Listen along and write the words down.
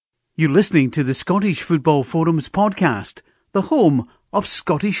You're listening to the Scottish Football Forums podcast, the home of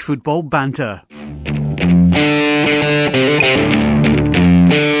Scottish football banter.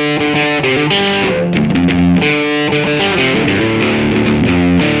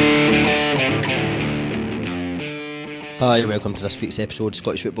 Hi, welcome to this week's episode of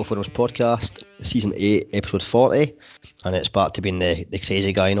Scottish Football Forums podcast, season 8, episode 40, and it's back to being the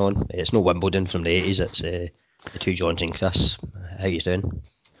crazy guy on. It's no Wimbledon from the 80s, it's the two Johns and Chris. How you doing?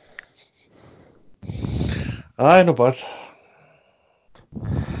 Aye, no bad.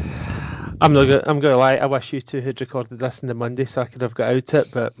 I'm gonna lie. I wish you two had recorded this on the Monday so I could have got out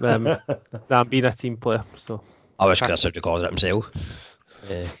it, but I'm being a team player, so. I wish Chris had recorded it himself.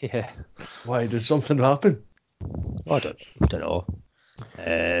 Yeah. Why, did something happen? I don't know.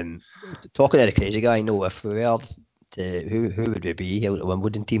 Talking to the crazy guy, no, if we were to, who would we be out of the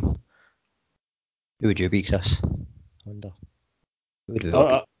Wimbledon team? Who would you be, Chris? I wonder. Who would we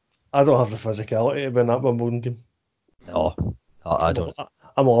all be? I don't have the physicality to be in that Wimbledon team. No, I don't.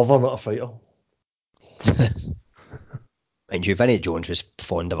 I'm a lover, not a fighter. Mind you, Vinnie Jones was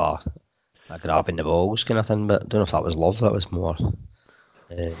fond of a grabbing the balls kind of thing, but I don't know if that was love, that was more...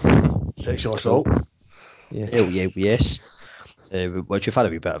 sexual assault. Yeah. Yes. Which we've had a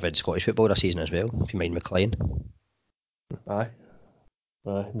wee bit of in Scottish football this season as well, if you mind McLean. Aye.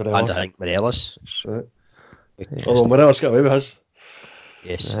 And I think Morelos. Right. Although Morelos got away with his.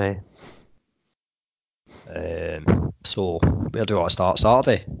 Yes. Aye. So, where do we want to start?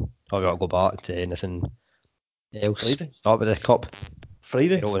 Saturday? Or we want to go back to anything else? Friday. Start with the cup.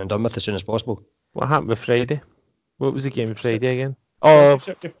 Friday. Get over and done with as soon as possible. What happened with Friday? What was the game Friday again?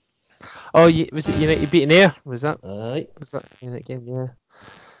 Championship game. Was it United beating Ayr? Was that Aye. the United game? Yeah.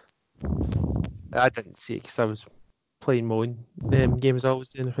 I didn't see it because I was playing my own games I was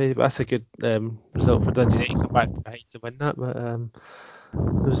doing on Friday, but that's a good result for Dundee United. Come back behind to win that, but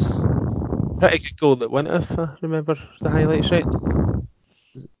it was a pretty good goal that went if I remember the highlights right.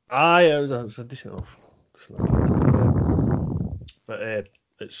 Aye, it was a decent enough but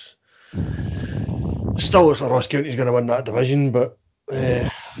it's still looks like Ross County's going to win that division, but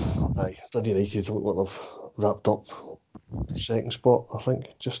aye, Dundee United look like they've wrapped up the second spot, I think,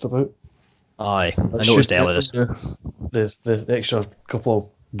 just about. Aye, I noticed earlier the extra couple of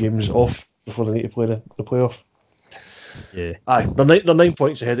games off before they need to play the playoff. Yeah. Aye, they're 9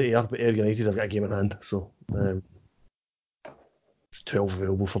 points ahead of Ayr, but Ayr United have got a game in hand, so it's 12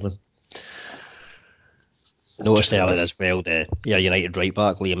 available for them. Noticed earlier as well, the United right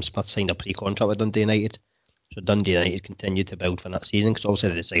back Liam Smith signed a pre-contract with Dundee United, so Dundee United continued to build for next season because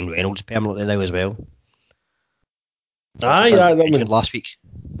obviously they signed Reynolds permanently now as well. Aye, I mean, last week.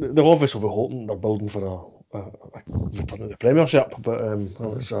 They'll obviously be hoping they're building for a return to the Premiership, but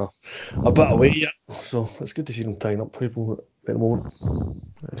well, it's a bit away yet, so it's good to see them tying up people at the moment.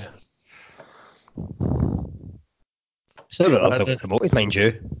 Still don't know if they'll promoted, mind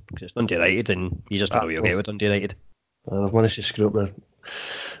you, because it's Dundee United and you just don't know what you'll get with Dundee United. They've managed to screw up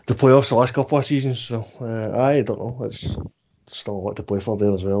the playoffs the last couple of seasons, so I don't know. It's still a lot to play for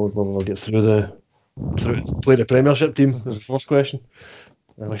there as well. Whether they'll get through play the Premiership team is the first question.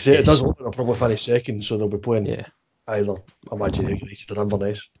 Like I say, it does look like they'll probably finish second, so they'll be playing either, I imagine, United or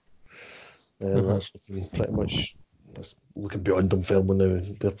Inverness. That's looking pretty much looking beyond them filming now.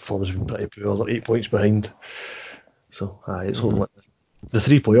 Their performance has been pretty poor. They're 8 points behind. So it's looking like the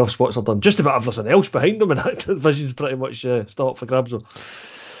 3 playoff spots are done. Just about everything else behind them, and that division's pretty much still up for grabs. So.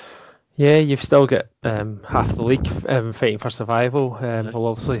 Yeah, you've still got half the league fighting for survival. We'll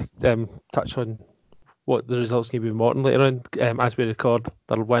obviously touch on what the results can be with Morton later on. As we record,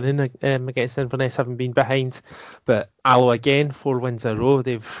 they're winning against Inverness, having been behind. But Alloa again, 4 wins in a row.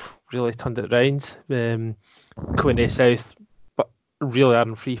 They've really turned it round. Quinte South, but really are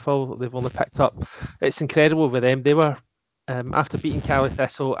in free fall. They've only picked up. It's incredible with them. They were after beating Cali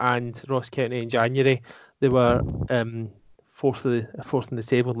Thistle and Ross County in January. They were fourth in the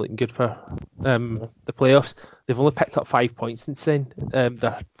table, looking good for the playoffs. They've only picked up 5 points since then.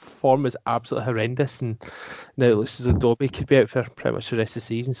 Their form is absolutely horrendous, and now it looks as though Dobby could be out for pretty much the rest of the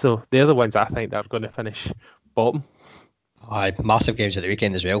season. So they're the ones I think that are going to finish bottom. Aye, massive games at the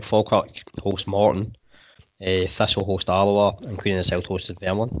weekend as well. Falkirk host Morton, Thistle host Alloa, and Queen of the South hosted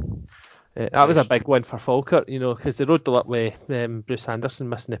Vermont. That was a big win for Falkirk, because they rode the luck with Bruce Anderson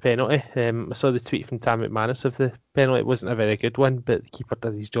missing the penalty. I saw the tweet from Tam McManus of the penalty. It wasn't a very good one, but the keeper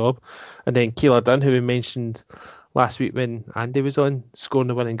did his job. And then Keeler Dunn, who we mentioned last week when Andy was on, scoring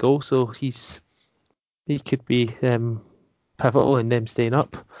the winning goal. So he could be pivotal in them staying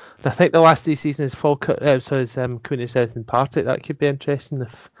up. And I think the last of the season is Falkirk, is Queen of South and Partick. That could be interesting.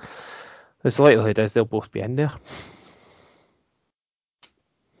 If the likelihood is they'll both be in there.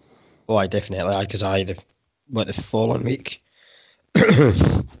 Oh, I definitely, because the following week, Queen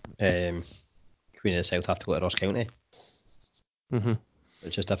of the South have to go to Ross County, Mm-hmm.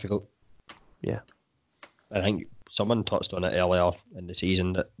 which is difficult. Yeah. I think someone touched on it earlier in the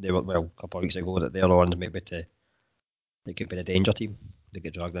season that they were, well, a couple of weeks ago, that they're the ones maybe they could be the danger team. They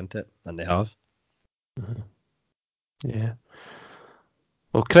get dragged into it, and they have. Mm-hmm. Yeah.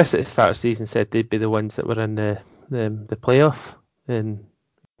 Well, Chris at the start of the season said they'd be the ones that were in the playoff, and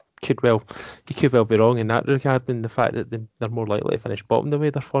he could well be wrong in that regard, in the fact that they're more likely to finish bottom the way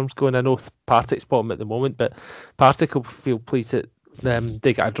their form's going. I know Partick's bottom at the moment, but Partick will feel pleased that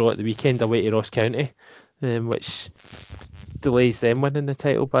they got a draw at the weekend away to Ross County, which delays them winning the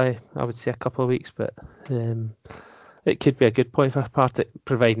title by, I would say, a couple of weeks. But it could be a good point for Partick,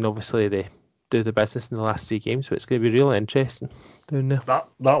 providing obviously they do the business in the last 3 games. So it's going to be really interesting down there. That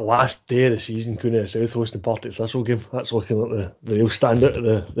last day of the season, Queen of the South hosting Partick Thistle game, that's looking like the real standout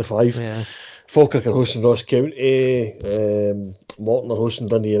of the 5. Yeah. Falkirk are hosting Ross County, Morton are hosting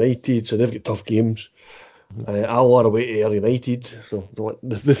Dundee United, so they've got tough games. Alloa are away to Ayr United, so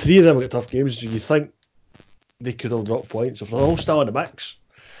the 3 of them have got tough games, so you think they could all drop points. If they're all still in the mix,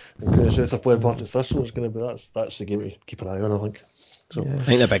 and Queen of the South are playing Partick Thistle, it's going to be that's the game to keep an eye on, I think. So. Yeah. I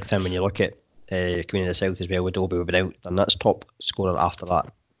think the big thing when you look at Queen of the South as well, with Dobie without, and that's top scorer after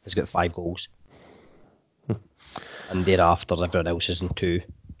that has got 5 goals, and thereafter everyone else is in 2.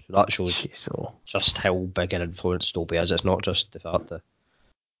 So that shows just how big an influence Dobie is. It's not just the fact that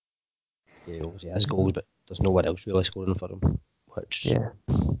he has goals, but there's no one else really scoring for him, which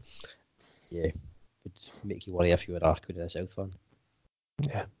would make you worry if you were a Queen of the South fan.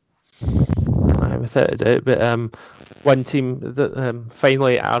 Yeah. Without a doubt, but one team that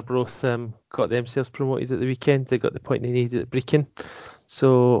finally Arbroath got themselves promoted at the weekend. They got the point they needed at Brechin.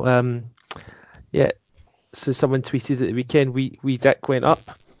 So so someone tweeted at the weekend, we Dick went up.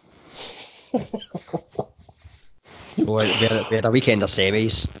 We had a weekend of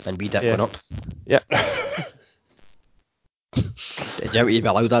semis and we Dick went up. Yeah. Did you be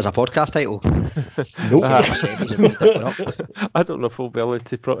allowed that as a podcast title? Nope. I don't know if we'll be allowed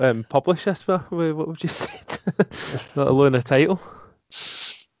to publish this with what we've just said, let alone a title.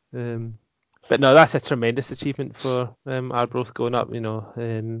 But no, that's a tremendous achievement for Arbroath going up. You know,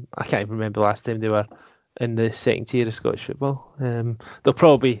 I can't even remember the last time they were in the second tier of Scottish football. They'll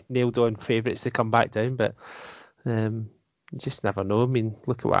probably nailed on favourites to come back down, but you just never know. I mean,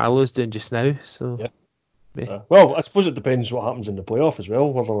 look at what Alloa's doing just now. So. Yeah. Well, I suppose it depends what happens in the playoff as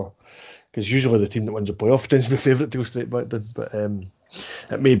well, because usually the team that wins the playoff tends to be favourite to go straight back down. But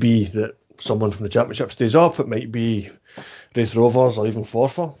it may be that someone from the Championship stays up. It might be Raith Rovers or even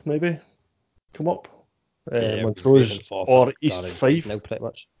Forfar maybe come up. Montrose or East Fife. Now pretty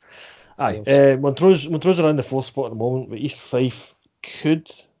much. Aye, Montrose are in the 4th spot at the moment, but East Fife could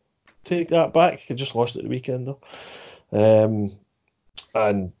take that back. They just lost it the weekend though.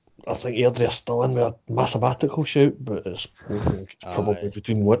 And I think Airdrie are still in with a mathematical shout, but it's probably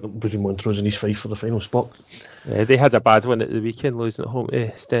between Montrose and East Fife for the final spot. They had a bad one at the weekend, losing at home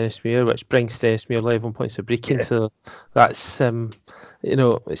to Stennismuir, which brings Stennismuir 11 points of Brechin. Yeah. So that's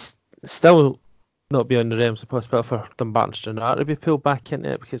it's still not beyond the realms of possibility for Dumbarton Stranraer to be pulled back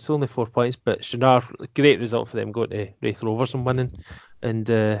into it, because it's only 4 points. But Stranraer, great result for them going to Raith Rovers and winning, and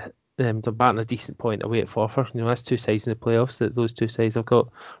Dumbarton a decent point away at Forfar. You know, that's 2 sides in the playoffs that those 2 sides have got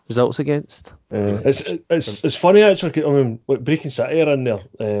results against. It's funny actually. I mean, like Brechin City are in there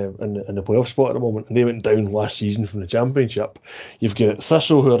in the playoff spot at the moment, and they went down last season from the Championship. You've got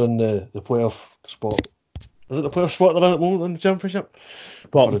Thistle who are in the playoff spot. Is it the playoff spot they're in at the moment in the Championship?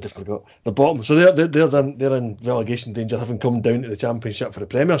 Bottom. I forgot. The bottom. So they're in relegation danger, having come down to the Championship for the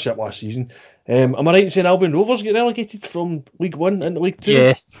Premiership last season. Am I right in saying Albion Rovers get relegated from League 1 into League 2?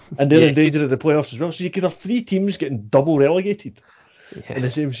 Yeah. And they're in danger of the playoffs as well. So you could have 3 teams getting double relegated in the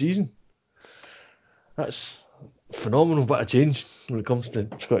same season. That's a phenomenal bit of change when it comes to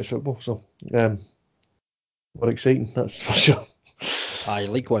Scottish football. So more exciting, that's for sure.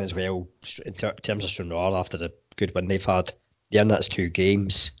 League 1 as well, in terms of Stranraer, after the good win they've had, their next 2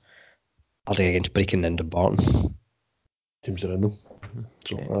 games are against Brechin and Dumbarton. Teams are in them.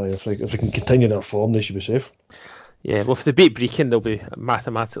 So if they can continue their form, they should be safe. Yeah, well, if they beat Brechin, they'll be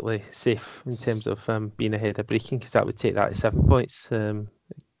mathematically safe in terms of being ahead of Brechin, because that would take that to 7 points.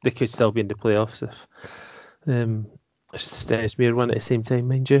 They could still be in the playoffs if Stennismuir won at the same time,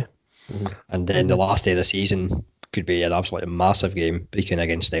 mind you. Mm-hmm. And then the last day of the season could be an absolutely massive game, Brechin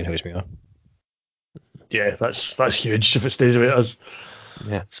against Stenhousemuir. Yeah, that's huge if it stays the way it is.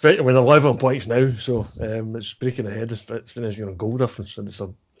 Yeah, especially when they're 11 points now, so it's breaking ahead. It's a goal difference, and it's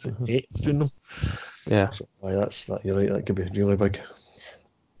 8 between them. Yeah, so you're right. That could be really big.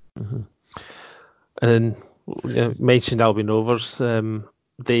 Mm-hmm. And mentioned Albion Rovers,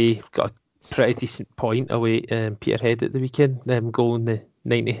 they got a pretty decent point away Peterhead at the weekend, goal in the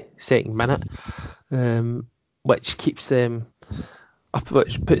 92nd minute, which keeps them up,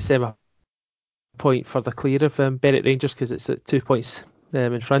 which puts them a point further clear of Berwick Rangers because it's at 2 points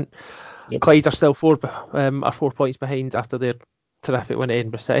in front. Yep. Clyde are still 4 points behind after their terrific win at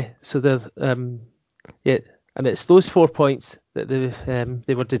Edinburgh City. So they're and it's those 4 points that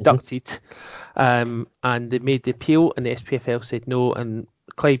they were deducted, and they made the appeal, and the SPFL said no, and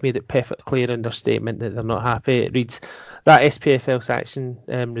Clyde made it perfectly clear in their statement that they're not happy. It reads that SPFL's action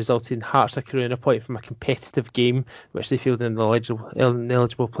resulted in Hearts accruing a point from a competitive game which they feel an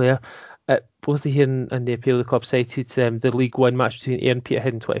ineligible player. Both the hearing and the appeal, the club cited the League One match between Ayr and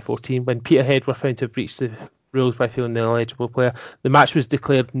Peterhead in 2014 when Peterhead were found to have breached the rules by feeling the eligible player. The match was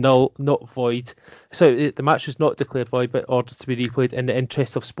declared null, not void. So the match was not declared void, but ordered to be replayed in the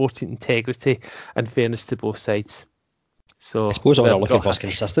interest of sporting integrity and fairness to both sides. So I suppose all they're looking for is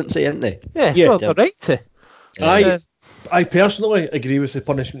consistency, aren't they? Yeah, well, they're right to. I personally agree with the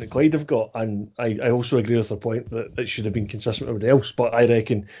punishment that Clyde have got, and I also agree with the point that it should have been consistent with everybody else, but I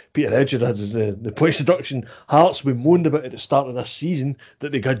reckon Peterhead should have had the points deduction. Hearts, we moaned about it at the start of this season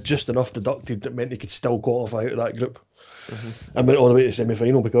that they had just enough deducted that meant they could still qualify out of that group and went all the way to the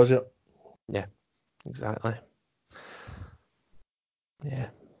semi-final because of it. Yeah, exactly. Yeah,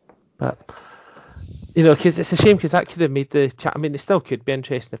 but because it's a shame because that could have made the chat. I mean, it still could be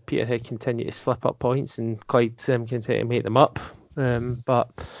interesting if Peterhead continue to slip up points and Clyde continue to make them up. But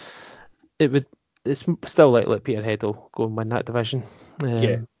it's still likely that Peterhead will go and win that division.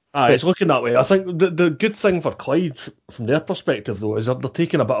 It's looking that way. I think the good thing for Clyde from their perspective though is they're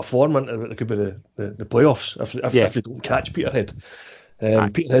taking a bit of form into what could be the playoffs if they don't catch Peterhead.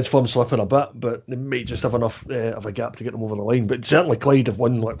 Peterhead's form slipping a bit, but they might just have enough of a gap to get them over the line. But certainly Clyde have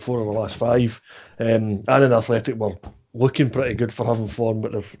won like 4 of the last 5, and in Athletic were looking pretty good for having form,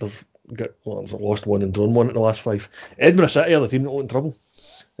 but they've lost 1 and drawn 1 in the last 5. Edinburgh City are the team that are in trouble.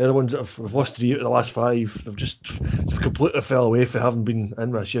 They're the ones that have lost 3 out of the last 5. They've completely fell away for having been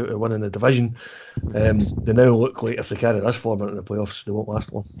in with a shout at winning the division. They now look like if they carry this form into the playoffs, they won't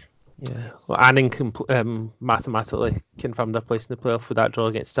last long. Yeah, well, Anning mathematically confirmed their place in the playoff with that draw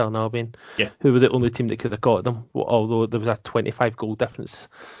against Stirling Albion, who were the only team that could have got them, although there was a 25 goal difference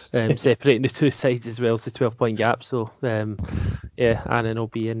separating the two sides as well as the 12-point gap. So, Anning will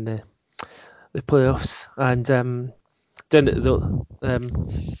be in the playoffs. And down at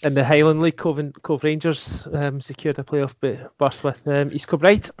in the Highland League, Cove Rangers secured a playoff berth with East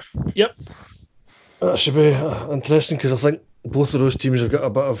Kilbride. Yep. That should be interesting because I think both of those teams have got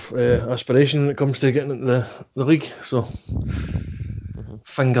a bit of aspiration when it comes to getting into the league. So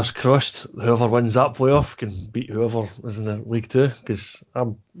fingers crossed, whoever wins that playoff can beat whoever is in the League 2. Because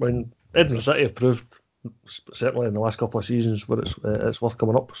when Edinburgh City have proved, certainly in the last couple of seasons, where it's worth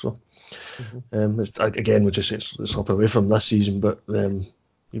coming up. So again, we just say it's up away from this season, but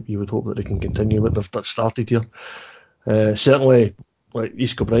you would hope that they can continue what they've started here. Certainly. Like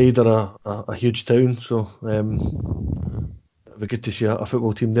East Kilbride are a huge town, so it'd be good to see a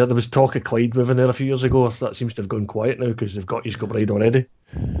football team there. There was talk of Clyde moving there a few years ago. That seems to have gone quiet now because they've got East Kilbride already.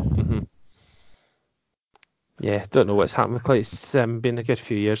 Yeah, don't know what's happened with Clyde. It's been a good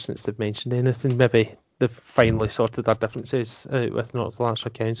few years since they've mentioned anything. Maybe they've finally sorted their differences out with North Lanarkshire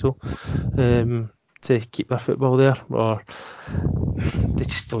Council to keep their football there, or they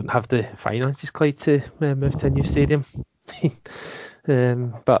just don't have the finances, Clyde, to move to a new stadium.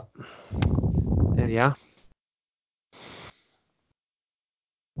 But there you are.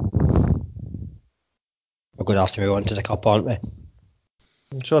 We're going to have to move on to the cup, aren't we?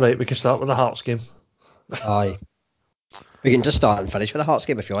 It's alright, we can start with the Hearts game. Aye. We can just start and finish with the Hearts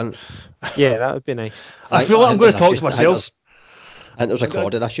game if you want. Yeah, that would be nice. I feel like I'm going to talk to myself. I think there's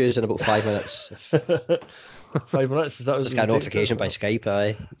recording issues in about 5 minutes. 5 minutes? Is that just got a notification by Skype,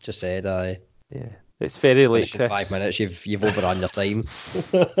 aye. Just said, aye. Yeah. It's very late, Chris. 5 minutes, you've overrun your time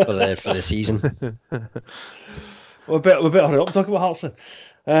for the season. We better hurry up and talk about Hearts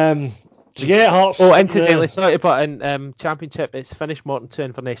then. So yeah, Hearts. Oh, incidentally, sorry, but in Championship, it's finished Morton 2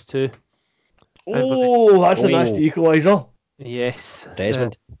 Inverness 2. Oh, that's a nasty equaliser. Yes.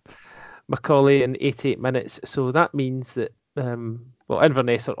 Desmond. Macaulay in 88 minutes. So that means that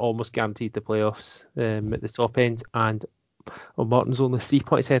Inverness are almost guaranteed the playoffs at the top end, and Morton's only 3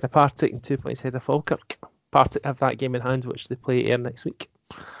 points ahead of Partick and 2 points ahead of Falkirk. Partick have that game in hand, which they play Ayr next week.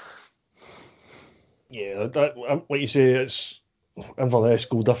 Yeah, like you say, it's Inverness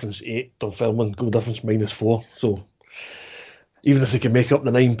goal difference 8, Dunfermline goal difference -4. So even if they can make up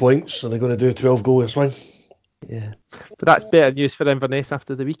the 9 points, are they going to do a 12-goal swing? Yeah, but that's better news for Inverness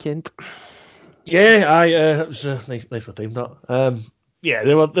after the weekend. Yeah, it was nicely timed that. Yeah,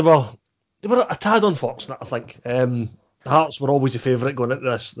 they were a tad unfortunate, I think. Hearts were always the favourite going into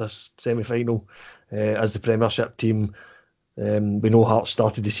this semi-final as the Premiership team. We know Hearts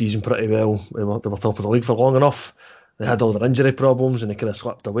started the season pretty well. They were top of the league for long enough. They had all their injury problems and they kind of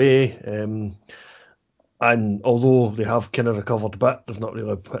slipped away. And although they have kind of recovered a bit, they've not really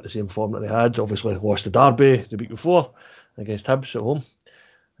hit the same form that they had. Obviously lost to Derby the week before against Hibs at home.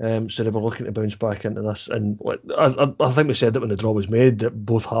 So they were looking to bounce back into this. And I think we said that when the draw was made, that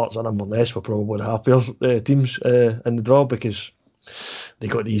both Hearts and Inverness were probably the happier teams in the draw because they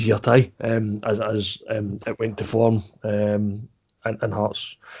got the easier tie as it went to form. And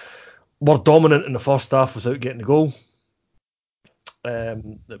Hearts were dominant in the first half without getting the goal.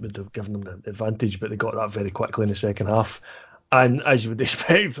 That would have given them the advantage, but they got that very quickly in the second half. And as you would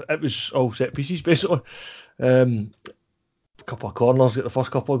expect, it was all set pieces basically. A couple of corners, get the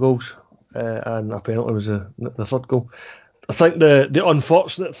first couple of goals, and a penalty was the third goal. I think the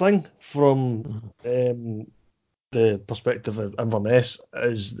unfortunate thing from the perspective of Inverness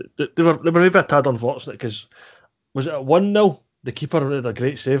is that they were maybe a tad unfortunate because was it at 1-0? The keeper had a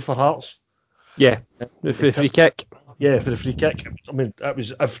great save for Hearts. Yeah, for the free kick. Yeah, for the free kick. I mean, it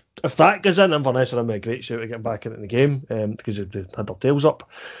was if that goes in, Inverness are in a great shout of getting back into the game because they had their tails up.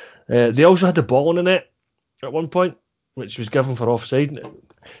 They also had the ball in the net at one point, which was given for offside.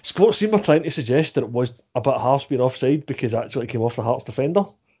 Sports team were trying to suggest that it was a bit harsh being offside because actually it came off the Hearts defender.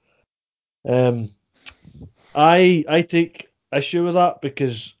 I take issue with that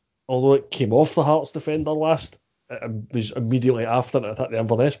because although it came off the Hearts defender last, it was immediately after it hit the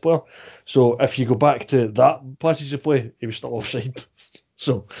Inverness player. So if you go back to that passage of play, he was still offside.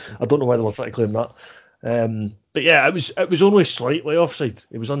 So I don't know why they were trying to claim that. But yeah, it was only slightly offside.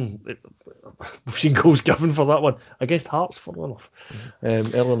 It was we've seen goals given for that one against Hearts for one off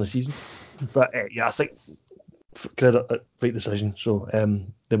earlier in the season. But yeah, I think credit, right decision. So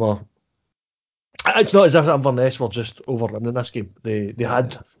they were. It's not as if Inverness were just overrunning this game. They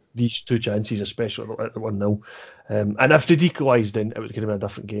had these two chances, especially at the 1-0. And if they'd equalised, then it would have been a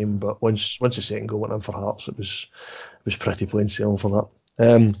different game. But once the second goal went in for Hearts, it was pretty plain sailing for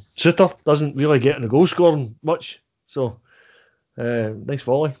that. Suter doesn't really get in the goal scoring much, so nice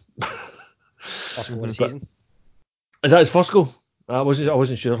volley. First goal of the season. Is that his first goal? I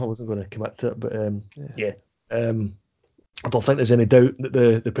wasn't sure. I wasn't going to commit to it, but yeah. I don't think there's any doubt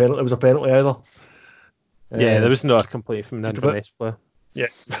that the penalty was a penalty either. Yeah, there was no complaint from the Inverness player. Yeah.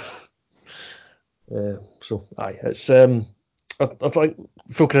 So aye, it's I think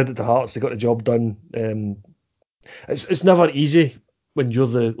full credit to Hearts. They got the job done. It's never easy when you're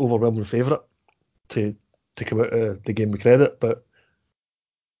the overwhelming favourite to come out of the game with credit, but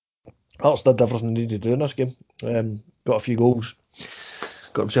Hearts did everything they needed to do in this game. Got a few goals,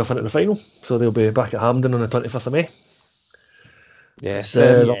 got himself into the final, so they'll be back at Hampden on the 25th of May. Yeah, It's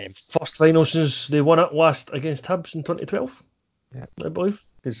the first final since they won it last against Hibs in 2012. Yeah, I believe.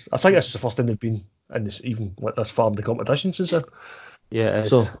 Because I think this is the first time they've been in this even like this far in the competition since then. Yeah, it is.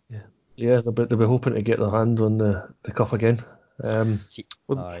 So yeah, they'll be hoping to get their hand on the cup again. Well,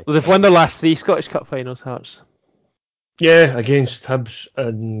 they've won the last 3 Scottish Cup finals, Hearts. Yeah, against Hibs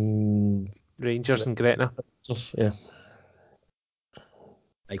and Rangers and Gretna. Yeah.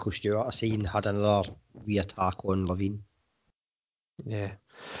 Michael Stewart, I seen, had another wee attack on Levine. Yeah,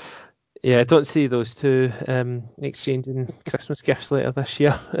 I don't see those two exchanging Christmas gifts later this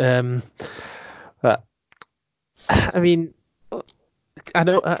year. But I mean, I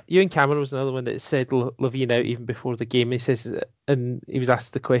know Ewan Cameron was another one that said Levine out even before the game. He says, and he was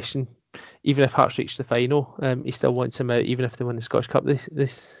asked the question, even if Hearts reach the final, he still wants him out. Even if they win the Scottish Cup, he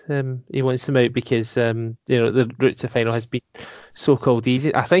wants him out because the route to the final has been so called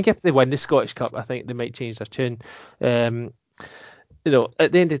easy. I think if they win the Scottish Cup, I think they might change their tune.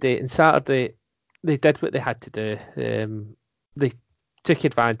 At the end of the day, on Saturday, they did what they had to do. They took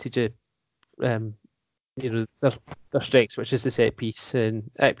advantage of, their strengths, which is the set piece, and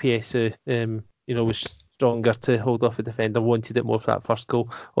Ikpeazu, was stronger to hold off a defender, wanted it more for that first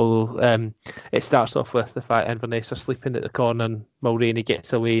goal. Although it starts off with the fact Inverness are sleeping at the corner and Mulroney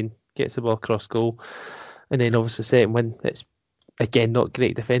gets away and gets the ball across goal, and then obviously second win, it's again not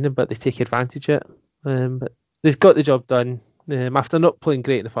great defending, but they take advantage of it. But they've got the job done. After not playing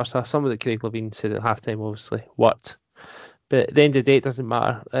great in the first half, some of the Craig Levine said at half-time obviously worked. But at the end of the day, it doesn't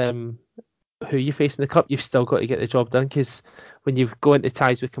matter who you face in the cup, you've still got to get the job done, because when you go into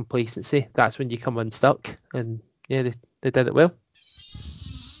ties with complacency, that's when you come unstuck. And yeah, they did it well.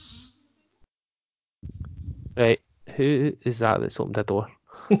 Right, who is that's opened the door?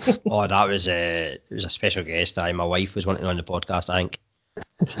 Oh, that was it was a special guest. My wife was wanting on the podcast, I think.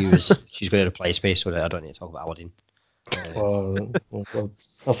 She's going to replace me, so I don't need to talk about Aberdeen. Well,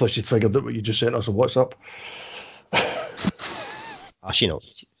 I thought she'd figured out what you just sent us on WhatsApp. She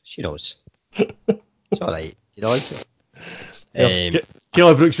knows. She knows. It's all right. You like it?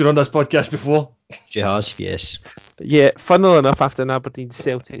 Kayla Brooks been on this podcast before. She has, yes. But yeah, funnily enough, after an Aberdeen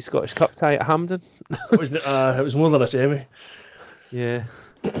Celtic Scottish Cup tie at Hampden. It was more than a semi. Yeah.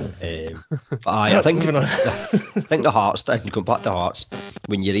 But I think the Hearts thing, going back to Hearts,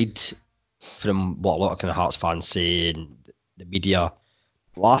 when you read from what a lot of kind of Hearts fans say in the media,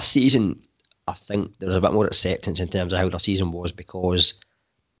 last season I think there was a bit more acceptance in terms of how their season was because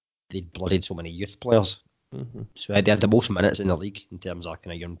they'd bloodied so many youth players. Mm-hmm. So they had the most minutes in the league in terms of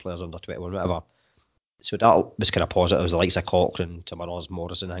kind of young players under 21, whatever. So that was kind of positive. The likes of Cochrane, Timmerers,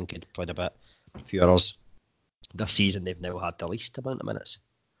 Morrison, I think had played a bit. A few others. This season they've now had the least amount of minutes.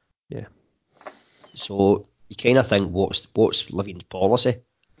 Yeah. So you kind of think what's Levine's policy?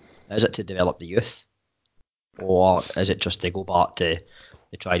 Is it to develop the youth, or is it just to go back to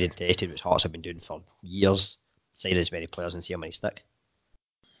the tried and tested, which Hearts have been doing for years, sign as many players and see how many stick?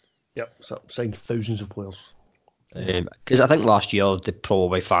 Yep, so signed thousands of players. Because I think last year the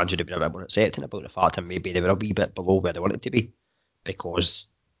probably fans would have been a bit more accepting about the fact that maybe they were a wee bit below where they wanted to be because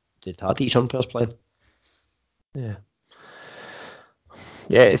they'd had these young players playing. Yeah.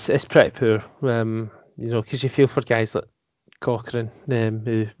 Yeah, it's pretty poor. Because you feel for guys like Cochrane,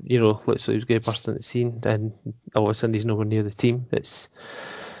 who looks like he was going to burst on the scene, and all of a sudden he's nowhere near the team. It's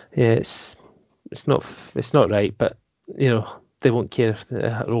not right, but they won't care if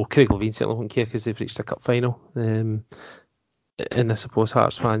Craig Levein certainly won't care because they've reached a cup final. And I suppose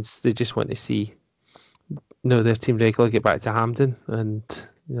Hearts fans, they just want to see their team regularly get back to Hampden, and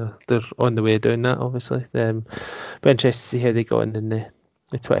they're on the way of doing that. Obviously, be interested to see how they got in the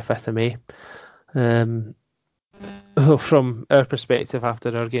 25th of May. From our perspective,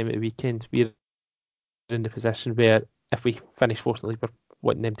 after our game at the weekend, we're in the position where if we finish fourth in the league, we're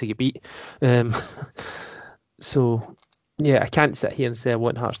wanting them to get beat. So, yeah, I can't sit here and say I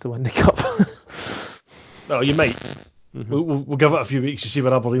want Hearts to win the cup. No, you might. Mm-hmm. We'll give it a few weeks to see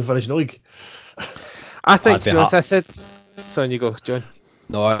where Aberdeen finish in the league. I think, to be honest, I said... So on you go, John.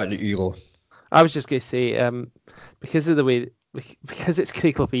 No, you go. I was just going to say, because of the way... Because it's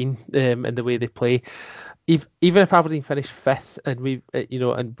Craig Levein and the way they play, even if Aberdeen finish fifth and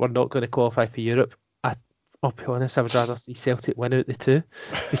and we're not going to qualify for Europe, I'll be honest, I would rather see Celtic win out the two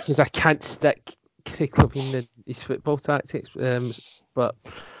because I can't stick Craig Levein in his football tactics. But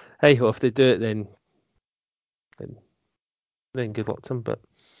hey ho, if they do it, then good luck to them. But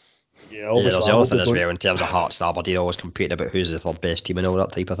there's the other thing as well in terms of Hearts and Aberdeen always competing about who's the third best team and all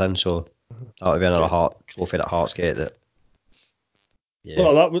that type of thing. So that would be another Heart trophy that Hearts get. That. Yeah.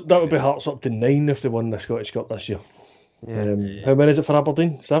 Well, that would be Hearts up to 9 if they won the Scottish Cup this year. Yeah. How many is it for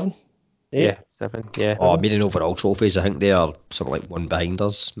Aberdeen? 7? 8? Yeah, 7. Yeah. Oh, meaning overall trophies, I think they are something like one behind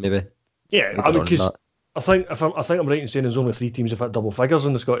us, maybe. Yeah, because I think I'm right in saying there's only 3 teams have hit double figures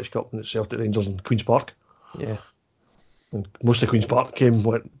in the Scottish Cup, and it's Celtic, Rangers, and Queen's Park. Yeah. And most of Queen's Park came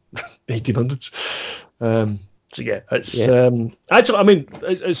 1800s. So yeah, it's actually, I mean,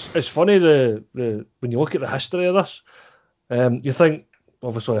 it's funny the when you look at the history of this. You think,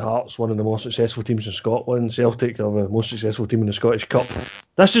 obviously, Hearts, one of the most successful teams in Scotland, Celtic are the most successful team in the Scottish Cup.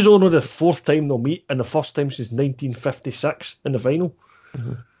 This is only the 4th time they'll meet, and the first time since 1956 in the final.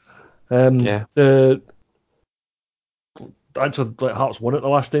 Mm-hmm. Actually, like Hearts won it the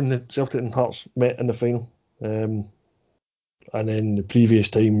last time the Celtic and Hearts met in the final. And then the previous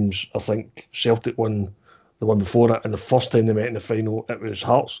times, I think Celtic won the one before it, and the first time they met in the final, it was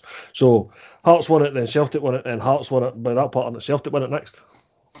Hearts. So Hearts won it, then Celtic won it, then Hearts won it by that pattern, and Celtic won it next.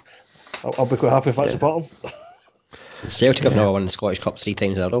 I'll be quite happy if that's the pattern. Celtic have never won the Scottish Cup 3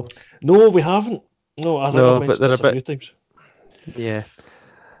 times in a row. No, we haven't. No, I think I've mentioned this a few times. Yeah.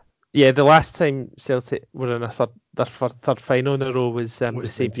 Yeah, the last time Celtic were in their third final in a row was the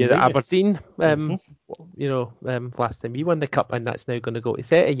same year that Aberdeen. Last time we won the cup, and that's now going to go to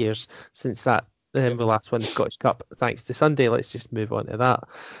 30 years since that. We last won the Scottish Cup thanks to Sunday. Let's just move on to that.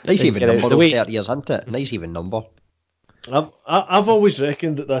 Nice even number, 30 years, isn't it? Nice even number. I've always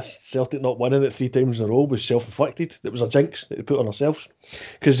reckoned that this Celtic not winning it 3 times in a row was self-inflicted. It was a jinx that they put on ourselves.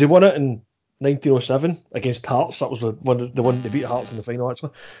 Because they won it in 1907 against Hearts. That was the one they beat Hearts in the final,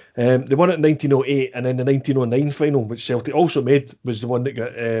 actually. They won it in 1908, and then the 1909 final, which Celtic also made, was the one that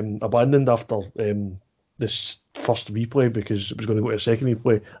got abandoned after this first replay because it was going to go to a second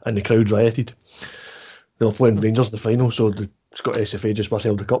replay, and the crowd rioted. They were playing Rangers in the final, so the Scottish SFA just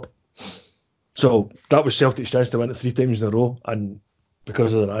withheld the cup. So that was Celtic's chance to win it 3 times in a row, and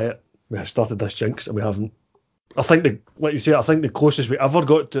because of the riot, we started this jinx, and we haven't I think like you say, I think the closest we ever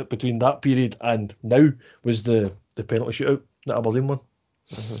got to it between that period and now was the penalty shootout that Aberdeen won.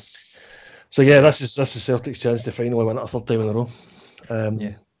 Mm-hmm. So yeah, this is Celtic's chance to finally win it a third time in a row.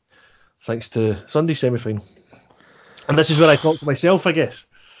 Thanks to Sunday's semi-final. And this is where I talk to myself, I guess.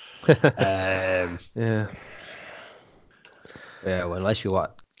 Yeah. Well, unless we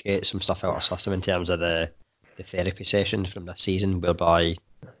want to get some stuff out of our system in terms of the therapy session from this season, whereby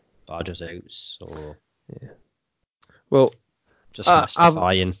Badger's out, so Well, just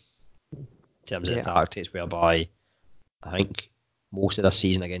mystifying in terms of the tactics, whereby I think most of this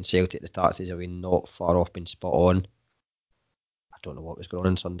season against Celtic, the tactics have been not far off being spot on. I don't know what was going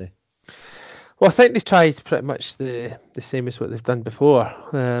on Sunday. Well, I think they tried pretty much the same as what they've done before.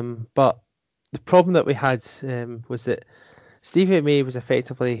 But the problem that we had was that Stevie May was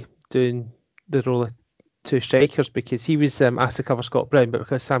effectively doing the role of two strikers because he was asked to cover Scott Brown, but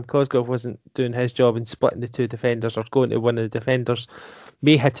because Sam Cosgrove wasn't doing his job in splitting the two defenders or going to one of the defenders,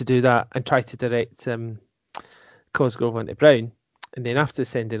 May had to do that and try to direct Cosgrove onto Brown. And then after the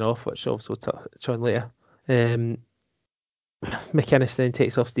sending off, which obviously we'll touch on later, McInnes then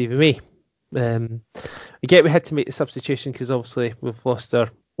takes off Stevie May. Again, we had to make the substitution because obviously we've lost our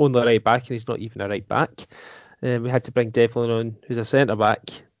only right back and he's not even a right back. We had to bring Devlin on, who's a centre back,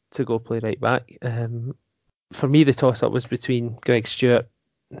 to go play right back. For me, the toss-up was between Greg Stewart,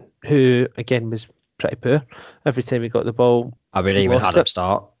 who again was pretty poor. Every time he got the ball, I really even had him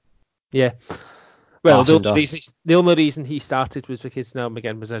start. Yeah. Well, the only reason he started was because now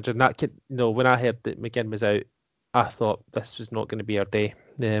McGinn was injured. And that when I heard that McGinn was out, I thought this was not going to be our day.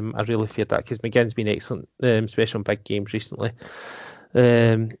 I really feared that because McGinn's been excellent, especially in big games recently.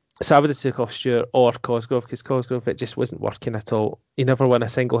 So I would have took off Stewart or Cosgrove because Cosgrove, it just wasn't working at all. He never won a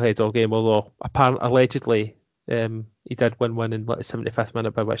single head-all game, although allegedly he did win one in the 75th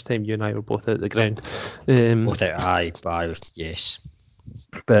minute, by which time you and I were both out the ground. Both out, yes.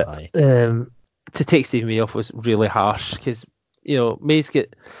 But to take Stevie May off was really harsh because, May's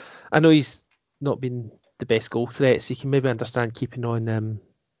I know he's not been the best goal threat, so you can maybe understand keeping on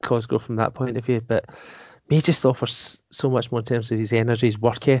Cosgrove from that point of view, but May just offers so much more in terms of his energy, his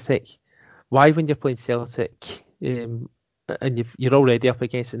work ethic. Why, when you're playing Celtic and you're already up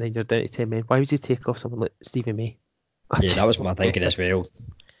against it and then you're down to 10 men, why would you take off someone like Stevie May? That was my thinking as well.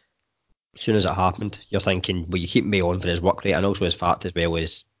 As soon as it happened, you're thinking, well, you keep May on for his work rate and also his fact as well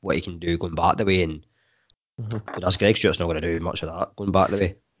as what he can do going back the way. And as Greg Stewart's not going to do much of that going back the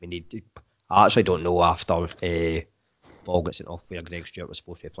way. I mean, I actually don't know after ball gets sent off where Greg Stewart was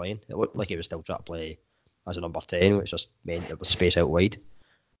supposed to be playing. It looked like he was still trying to play as a number 10, which just meant there was space out wide.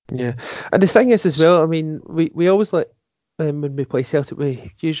 Yeah, and the thing is as well, I mean, we always let when we play Celtic,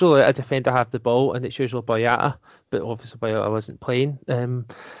 we usually let a defender have the ball, and it's usually Boyata, but obviously Boyata wasn't playing.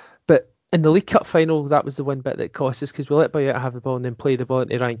 But in the League Cup final, that was the one bit that cost us because we let Boyata have the ball and then play the ball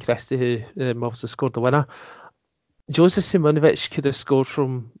into Ryan Christie, who obviously scored the winner. Joseph Simonovic could have scored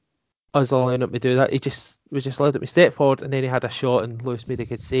from us allowing him to do that. We just allowed him to step forward, and then he had a shot, and Lewis made a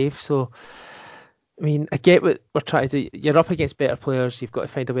good save. So, I mean, I get what we're trying to do. You're up against better players. You've got to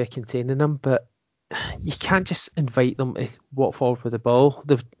find a way of containing them, but you can't just invite them to walk forward with the ball.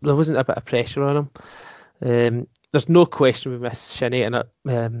 There wasn't a bit of pressure on them. There's no question we missed Shinnie in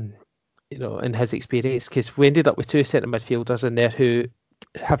his experience, because we ended up with two centre midfielders in there who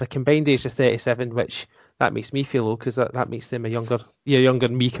have a combined age of 37, which that makes me feel old because that makes them younger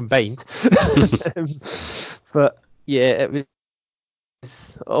than me combined. But yeah, it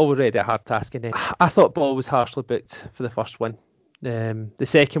was already a hard task. And I thought Ball was harshly booked for the first one. The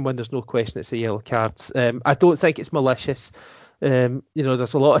second one, there's no question it's a yellow card. I don't think it's malicious.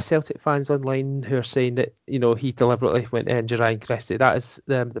 There's a lot of Celtic fans online who are saying that he deliberately went to injure Ryan Christie. That is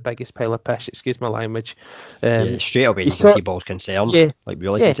the biggest pile of piss, excuse my language. Straight away you can see Ball's concerned,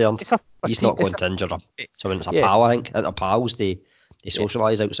 concerned. He's not going to injure someone that's a pal. I think pals they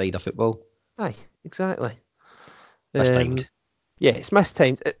socialise outside of football. Aye, exactly. Mistimed. It's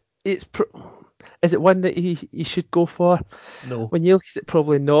mistimed. Is it one that he should go for? No. When you look at it,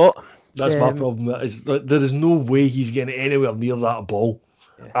 probably not. That's my problem. There is no way he's getting anywhere near that ball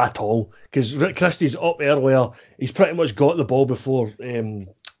at all. Because Rick Christie's up earlier. He's pretty much got the ball before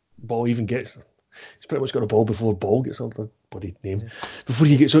Ball even gets. He's pretty much got the ball before Ball gets off the bloody name. Before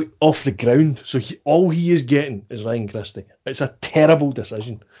he gets off the ground. So all he is getting is Ryan Christie. It's a terrible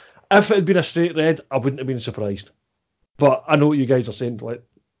decision. If it had been a straight red, I wouldn't have been surprised. But I know what you guys are saying.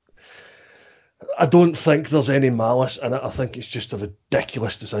 I don't think there's any malice in it. I think it's just a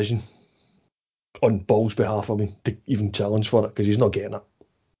ridiculous decision on Ball's behalf, to even challenge for it, because he's not getting it.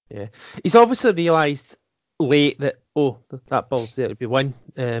 Yeah. He's obviously realised, late that that ball's there to be won.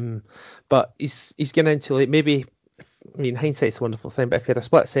 But he's getting in too late. Maybe, I mean, hindsight's a wonderful thing, but if he had a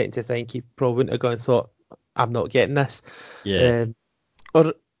split second to think, he probably wouldn't have gone and thought, I'm not getting this. Yeah.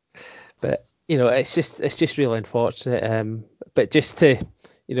 But it's just really unfortunate. But just to,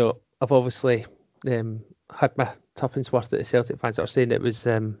 I've obviously had my tuppence worth at the Celtic fans that are saying it was,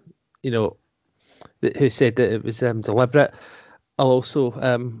 who said that it was deliberate. I'll also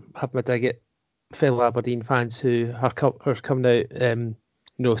have my dig at fellow Aberdeen fans who are coming out,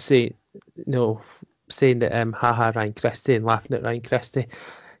 saying that haha Ryan Christie and laughing at Ryan Christie.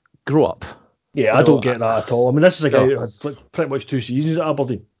 Grow up. Yeah, I don't get that at all. I mean, this is a guy who had pretty much 2 seasons at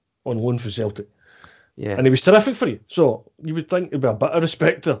Aberdeen on loan for Celtic. Yeah. And he was terrific for you. So you would think there'd be a bit of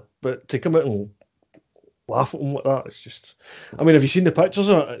respect there. But to come out and laugh at him like that, it's just... I mean, have you seen the pictures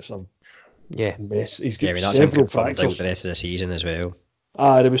of it? It's a mess. He's got that's several confirmed fractures. out the rest of the season as well.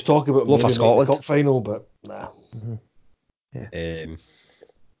 There was talk about Well, for maybe Scotland. the cup final, but nah. Mm-hmm. Yeah.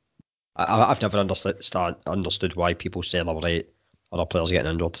 I've never understood why people celebrate other players getting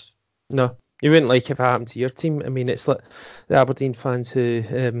injured. No, you wouldn't like if it happened to your team. I mean, it's like the Aberdeen fans who,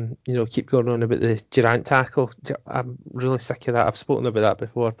 keep going on about the Durant tackle. I'm really sick of that. I've spoken about that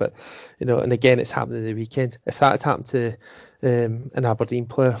before, but and again, it's happened in the weekend. If that had happened to an Aberdeen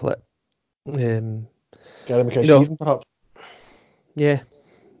player, like Gary Mackay-Steven, perhaps. Yeah.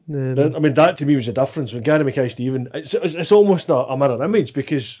 I mean, that to me was the difference. When Gary Mackay-Steven, it's almost a mirror image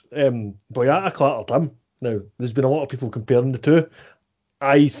because Boyata clattered him. Now, there's been a lot of people comparing the two.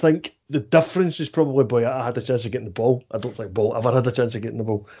 I think the difference is probably Boyata had a chance of getting the ball. I don't think Ball ever had a chance of getting the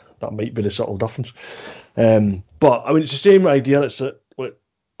ball. That might be the subtle difference. But, I mean, it's the same idea. It's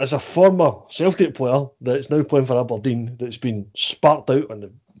as a former Celtic player that's now playing for Aberdeen that's been sparked out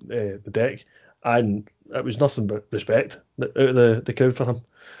on the deck, and it was nothing but respect out of the crowd for him.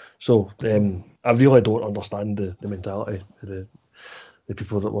 So I really don't understand the mentality of the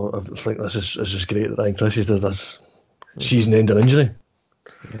people that think this is great that Ryan Christie did this season-ending injury.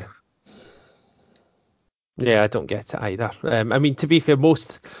 Yeah, I don't get it either. I mean, to be fair,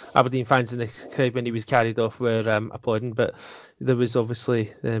 most Aberdeen fans in the crowd when he was carried off were applauding, but there was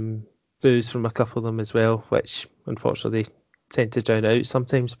obviously boos from a couple of them as well, which unfortunately tend to drown out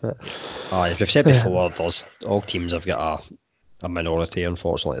sometimes. But as we've said before, all teams have got a minority,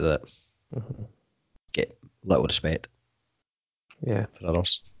 unfortunately, that get little respect. Yeah, for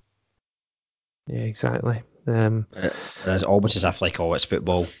others. Yeah, exactly. It's almost as if it's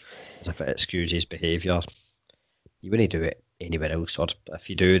football, as if it excuses behaviour. You wouldn't do it anywhere else, or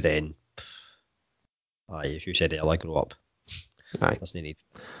if you do, then as you said earlier, grow up. Aye. That's no need.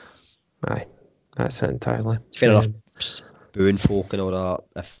 Aye, that's it entirely. It's fair enough, booing folk and all that,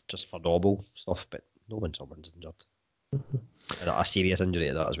 if just for normal stuff, but no when someone's injured. And a serious injury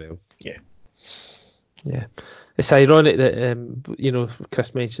to that as well. Yeah. It's ironic that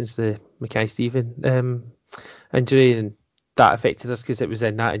Chris mentions the Mackay-Steven injury, and that affected us because it was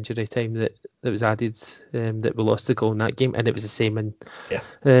in that injury time that was added that we lost the goal in that game, and it was the same in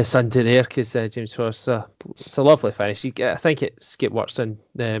Sunday there because James Forrester, it's a lovely finish. I think it's get worse than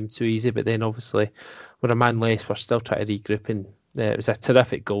too easy, but then obviously with a man less, we're still trying to regroup, and it was a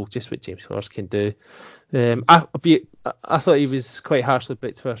terrific goal, just what James Forrester can do. I thought he was quite harshly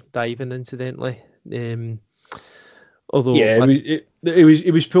booked for diving, incidentally. Although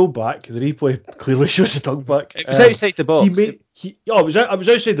it was pulled back. The replay clearly shows the dunk back. It was outside the box. I was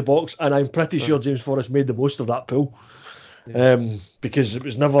outside the box, and I'm pretty sure James Forrest made the most of that pull. Because it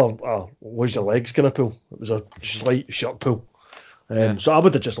was never lose your legs kind of pull. It was a slight shot pull. So I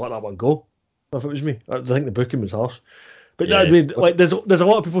would have just let that one go if it was me. I think the booking was harsh. But I mean, there's a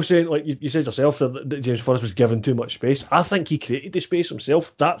lot of people saying, like you said yourself, that James Forrest was given too much space. I think he created the space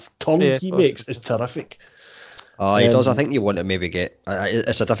himself. That turn he makes is terrific. He does. I think you want to maybe get...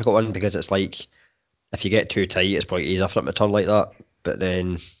 it's a difficult one because it's like, if you get too tight, it's probably easier for him to turn like that. But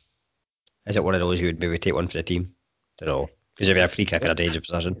then, is it one of those you would maybe take one for the team? Don't know. Because if you have a free kick in a dangerous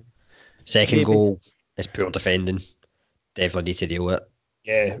position. Second goal is poor defending. Definitely need to deal with it.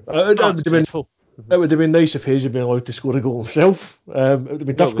 Yeah. It would have been nice if Hayes had been allowed to score a goal himself. It would have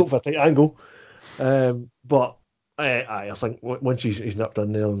been difficult for a tight angle. But I think once he's nipped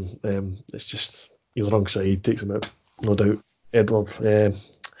in there, it's just... He's wrong side, takes him out, no doubt. Edward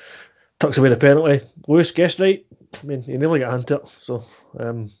tucks away the penalty. Lewis guessed right. I mean, he nearly got into it. So,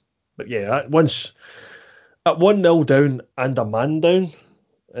 but yeah, once at 1-0 down and a man down,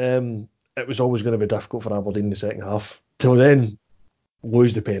 it was always going to be difficult for Aberdeen in the second half. Till then,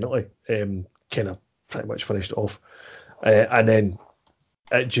 lose the penalty, kind of pretty much finished it off. And then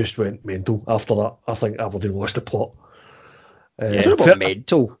it just went mental after that. I think Aberdeen lost the plot.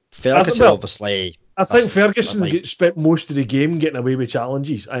 Mental. Ferguson obviously I think Ferguson spent most of the game getting away with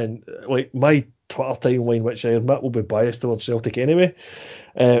challenges, and like my Twitter timeline, which I admit will be biased towards Celtic anyway,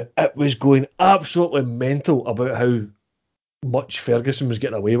 it was going absolutely mental about how much Ferguson was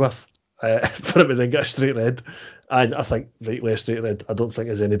getting away with for him to then get a straight red. And I think rightly a straight red. I don't think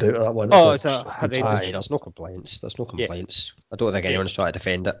there's any doubt of that one. It's a horrendous. There's no complaints. I don't think anyone's trying to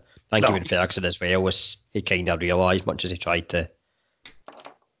defend it. I think even Ferguson as well he kind of realised, much as he tried to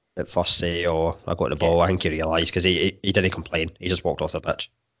at first say, "Oh, I got the ball." I think he realised because he didn't complain. He just walked off the pitch.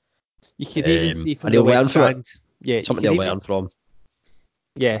 You could even see from and the he'll learn from stand. it. Something they'll learn from.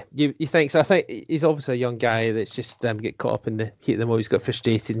 Yeah, you think so? I think he's obviously a young guy that's just get caught up in the heat of the moment. He's got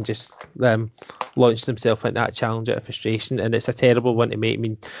frustrated and just launched himself into that challenge out of frustration, and it's a terrible one to make. I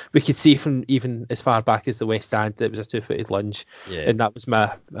mean, we could see from even as far back as the West Stand that it was a 2-footed lunge, and that was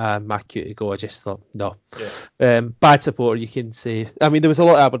my cue to go. I just thought, no. Yeah. Bad supporter, you can say. I mean, there was a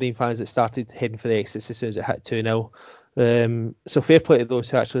lot of Aberdeen fans that started heading for the exits as soon as it hit 2-0. So fair play to those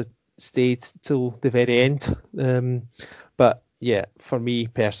who actually stayed till the very end. But yeah, for me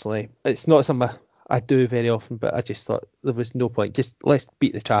personally, it's not something I do very often, but I just thought there was no point. Just let's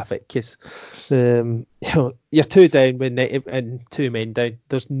beat the traffic, because you're 2 down and 2 men down.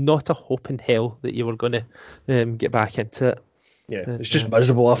 There's not a hope in hell that you were going to get back into it. Yeah, it's just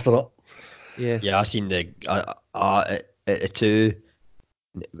miserable after that. Yeah, I seen at 2.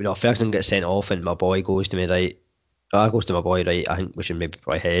 Ferguson gets sent off, and my boy goes to me, right. I goes to my boy, right. I think we should maybe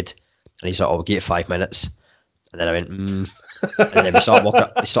probably head, and he's like, "Oh, we'll get 5 minutes." And then I went, and then we start walking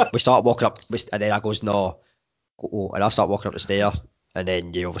up. We start walking up, and then I goes, "No," and I start walking up the stair, and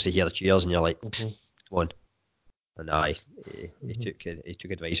then you obviously hear the cheers, and you're like, "Come on." And he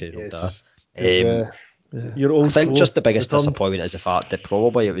took advice out of that. I think just the biggest disappointment is the fact that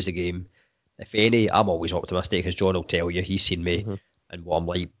probably it was a game. If any, I'm always optimistic, because John will tell you he's seen me and what I'm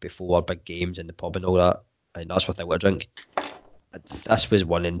like before big games in the pub and all that, and that's without a drink. This was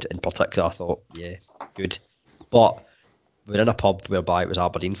one in particular. I thought, yeah, good. But we were in a pub whereby it was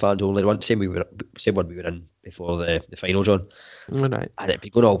Aberdeen fans only. Same one we were in before the final, John. Right. And it'd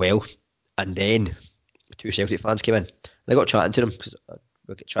been going all well. And then 2 Celtic fans came in. And I got chatting to them, because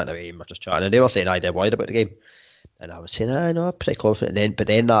we got chatting away and we're just chatting. And they were saying they're worried about the game. And I was saying, no, I'm pretty confident. But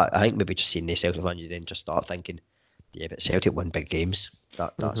then that, I think maybe just seeing the Celtic fans, you then just start thinking, yeah, but Celtic win big games.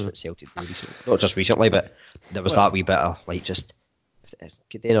 That's what Celtic do recently. Not just recently, but there was that wee bit of like just.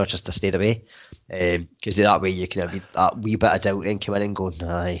 Could they not just to stay away? Because that way you can have that wee bit of doubt and come in and go,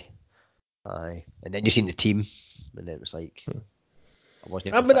 aye. And then you seen the team, and it was like, I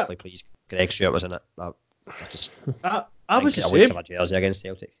wasn't particularly pleased. Greg Stewart was in it. I was the same. A jersey against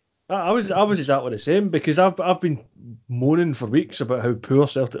Celtic. I was exactly the same, because I've been moaning for weeks about how poor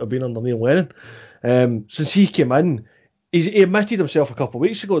Celtic have been under Neil Lennon. Since he came in, he admitted himself a couple of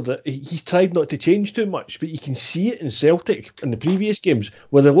weeks ago that he's tried not to change too much, but you can see it in Celtic in the previous games,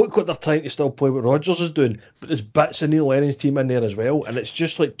 where they look like they're trying to still play what Rodgers is doing, but there's bits of Neil Lennon's team in there as well, and it's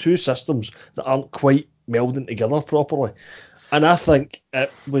just like 2 systems that aren't quite melding together properly. And I think there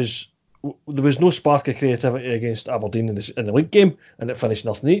was no spark of creativity against Aberdeen in the league game, and it finished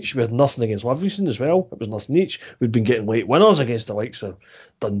nothing each. We had nothing against Livingston as well. It was nothing each. We'd been getting late winners against the likes of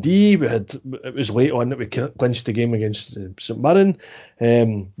Dundee. It was late on that we clinched the game against St Mirren.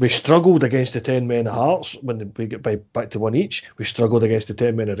 We struggled against the 10 men of Hearts when we get back to 1 each. We struggled against the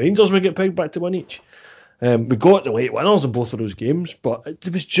 10 men of Rangers. We get pegged back to 1 each. We got the late winners in both of those games, but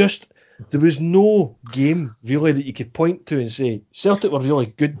there was no game really that you could point to and say Celtic were really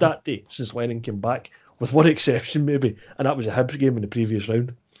good that day since Lennon came back, with one exception maybe, and that was a Hibs game in the previous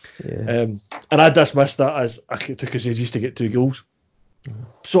round. Yeah. And I dismissed that as it took us ages to get 2 goals.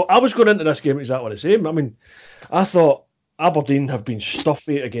 So I was going into this game exactly the same. I mean, I thought Aberdeen have been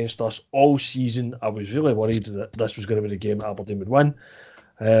stuffy against us all season. I was really worried that this was going to be the game that Aberdeen would win.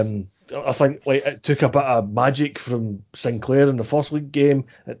 I think it took a bit of magic from Sinclair in the first league game.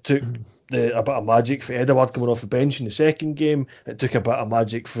 It took a bit of magic for Edouard coming off the bench in the second game. It took a bit of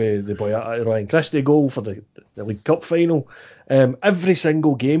magic for the boy Ryan Christie goal for the League Cup final. Every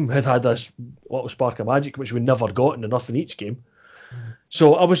single game had this little spark of magic, which we never got in the nothing each game.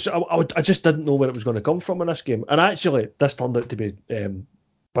 So I just didn't know where it was going to come from in this game. And actually, this turned out to be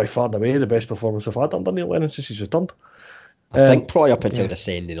by far and away the best performance I've had under Neil Lennon since he's returned. I think probably up until the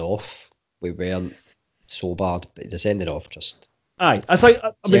sending off, we weren't so bad, but the sending off just. Aye, I think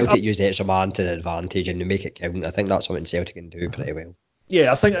Celtic used the extra man to the advantage and to make it count. I think that's something Celtic can do pretty well.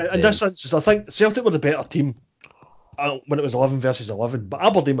 Yeah, I think in this instance, I think Celtic were the better team when it was 11 versus 11, but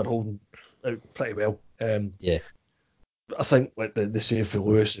Aberdeen were holding out pretty well. Yeah, I think like the save for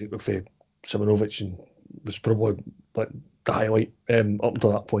Lewis for Simonovic was probably like the highlight up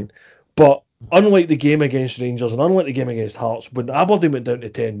until that point. But unlike the game against Rangers and unlike the game against Hearts, when Aberdeen went down to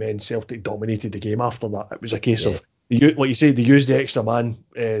 10 men, Celtic dominated the game after that. It was a case of, like you say, they used the extra man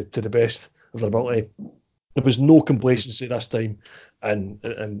to the best of their ability. There was no complacency this time, and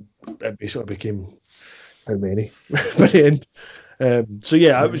it basically became how many by the end. So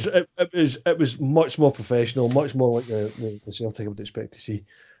yeah, it was much more professional, much more like the Celtic I would expect to see.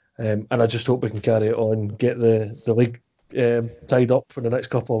 And I just hope we can carry it on, get the league tied up for the next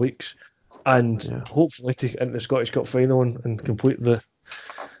couple of weeks, and hopefully take it into the Scottish Cup final and complete the.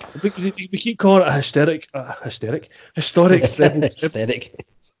 We keep calling it a historic treble. Aesthetic.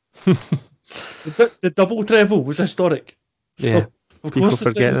 The double treble was historic. Yeah, So, of people course the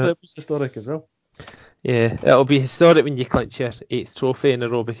forget treble that. treble was historic as well. Yeah, it'll be historic when you clinch your 8th trophy in a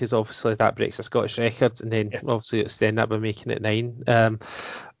row, because obviously that breaks a Scottish record, and then obviously extend that by making it 9.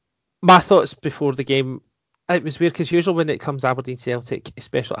 My thoughts before the game, it was weird because usually when it comes Aberdeen Celtic,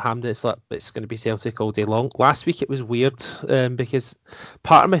 especially at Hampden, it's like it's going to be Celtic all day long. Last week it was weird because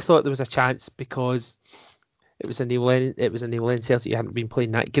part of me thought there was a chance because it was a Neil Lennon Celtic, you hadn't been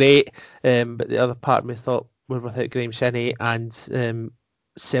playing that great, but the other part of me thought we're without Graham Shinnie, and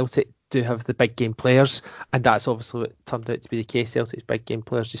Celtic do have the big game players, and that's obviously what turned out to be the case. Celtic's big game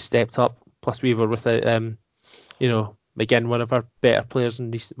players just stepped up. Plus we were without again, one of our better players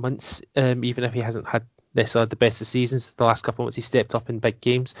in recent months, even if he hasn't had necessarily the best of seasons. The last couple of months he stepped up in big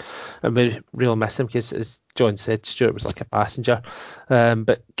games, and we really miss him because, as John said, Stuart was like a passenger.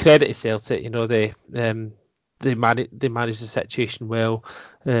 But credit to Celtic, they managed the situation well.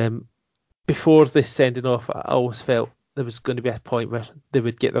 Before this sending off, I always felt there was going to be a point where they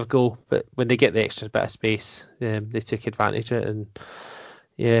would get their goal, but when they get the extra bit of space, they took advantage of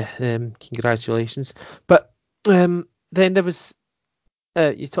it, and congratulations. But then there was,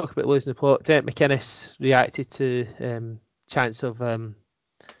 you talk about losing the plot. Derek McInnes reacted to chants of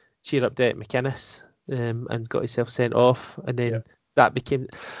cheer up Derek McInnes, and got himself sent off, and then that became.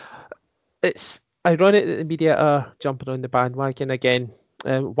 It's ironic that the media are jumping on the bandwagon again.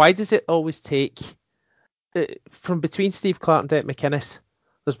 Why does it always take from between Steve Clarke and Derek McInnes?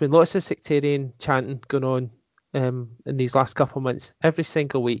 There's been lots of sectarian chanting going on in these last couple of months. Every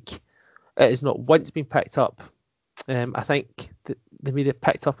single week, it has not once been picked up. I think the media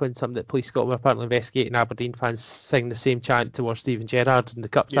picked up on something that Police Scotland were apparently investigating Aberdeen fans singing the same chant towards Stephen Gerrard in the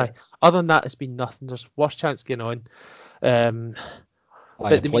cup tie. Other than that, it's been nothing. There's worse chants going on.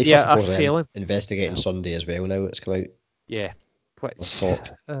 But the media are failing. Investigating Sunday as well now. It's come out. Yeah.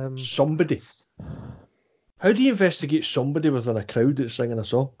 Somebody. How do you investigate somebody within a crowd that's singing a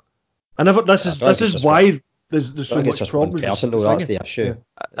song? I never. This is why there's so much problem. That's the issue. Yeah.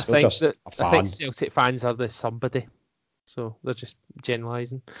 It's I not just a fan. I think Celtic fans are the somebody, so they're just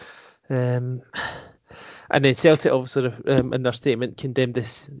generalising. And then Celtic obviously in their statement condemned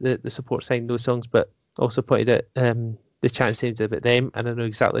the support signed those songs, but also pointed out the chant seems about them, and I know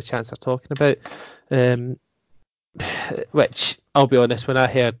exactly the chants they're talking about. Which I'll be honest, when I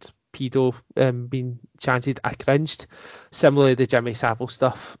heard pedo being chanted, I cringed. Similarly, the Jimmy Savile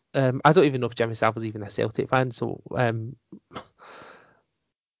stuff. I don't even know if Jimmy Savile's even a Celtic fan, so I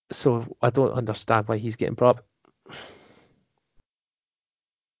don't understand why he's getting brought up.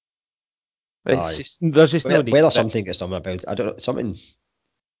 It's just there's just no need. Whether something gets done about, I don't know, something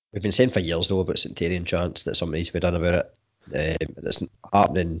we've been saying for years though about sectarian chants, that something needs to be done about it. It's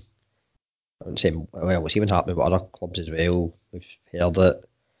happening. I wouldn't say, well, it's even happening with other clubs as well. We've heard it.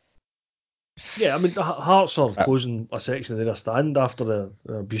 Yeah, I mean, Hearts are closing a section of their stand after the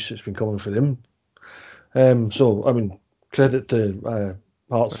abuse that's been coming for them. So, I mean, credit to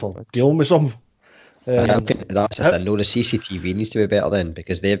Hearts for dealing with some. That's the thing, though. The CCTV needs to be better then,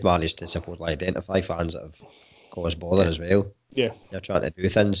 because they've managed to supposedly identify fans that have caused bother as well. Yeah. They're trying to do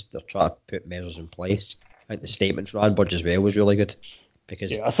things. They're trying to put measures in place. I think the statement from Ranbudge as well was really good.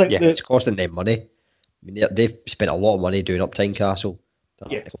 Because I think it's costing them money. I mean, they've spent a lot of money doing up Tynecastle.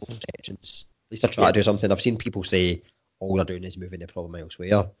 At least they're trying to do something. I've seen people say all they're doing is moving the problem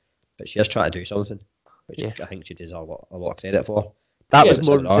elsewhere, but she's trying to do something, which I think she deserves a lot of credit for. That was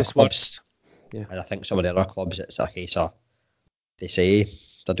more than just words. Yeah. And I think some of the other clubs, it's a case of they say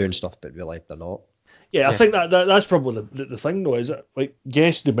they're doing stuff, but really they're not. Yeah, I think that's probably the thing, though, is it? Like,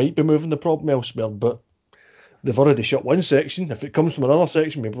 yes, they might be moving the problem elsewhere, but they've already shut one section. If it comes from another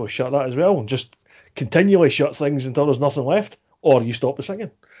section, maybe we'll shut that as well and just continually shut things until there's nothing left, or you stop the singing.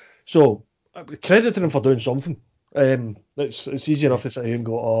 So, credit to them for doing something. It's easy enough to sit here and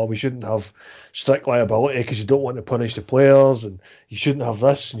go, oh, we shouldn't have strict liability because you don't want to punish the players, and you shouldn't have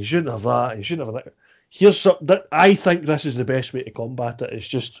this, and you shouldn't have that, and you shouldn't have that. I think this is the best way to combat it. It's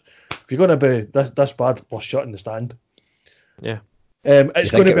just, if you're going to be this bad, we're shutting the stand. Yeah. It's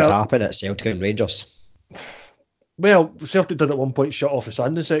think going to it be would happen at Celtic and Rangers? Well, Celtic did at one point shut off the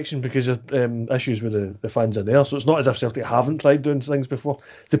standing section because of issues with the fans in there. So it's not as if Celtic haven't tried doing things before.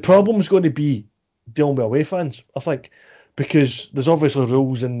 The problem's going to be dealing with away fans, I think, because there's obviously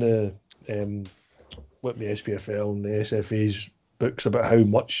rules in the SPFL and the SFA's books about how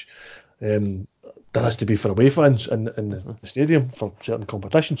much there has to be for away fans in the stadium for certain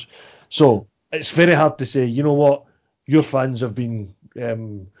competitions. So it's very hard to say, you know what, your fans have been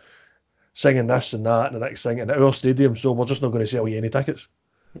singing this and that and the next thing at our stadium, so we're just not going to sell you any tickets.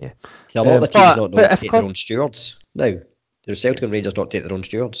 Yeah. A lot of the teams don't take their own stewards now. The Celtic and Rangers don't take their own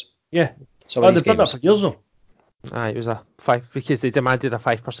stewards. Yeah. Some of They've done that for years though. It was a 5 because they demanded a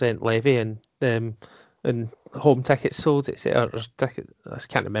 5% levy and home tickets sold, etc. I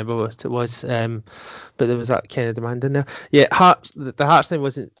can't remember what it was, but there was that kind of demand in there. Yeah, the Hearts thing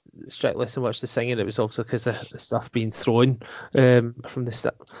wasn't strictly so much the singing; it was also because of the stuff being thrown from the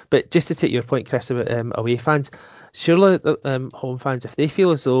start. But just to take your point, Chris, about away fans, surely the home fans, if they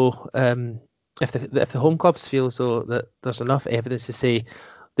feel as though if the home clubs feel as though that there's enough evidence to say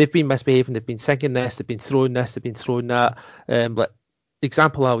they've been misbehaving, they've been singing this, they've been throwing this, they've been throwing that. Like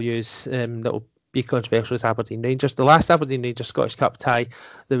example I'll use that'll be controversial is Aberdeen Rangers. The last Aberdeen Rangers Scottish Cup tie,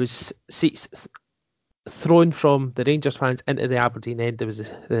 there was seats thrown from the Rangers fans into the Aberdeen end. There was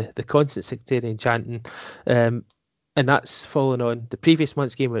the constant sectarian chanting, and that's following on the previous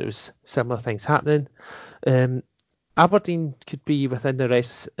month's game where it was similar things happening. Aberdeen could be within the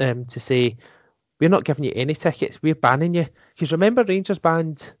rest to say, we're not giving you any tickets, we're banning you. Because remember, Rangers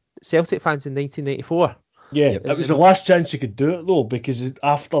banned Celtic fans in 1994. Yeah, it was the last chance you could do it though, because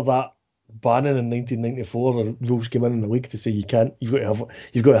after that banning in 1994, the rules came in the league to say you've got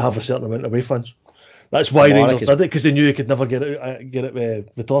to have a certain amount of away fans. That's why Rangers did it, because they knew they could never get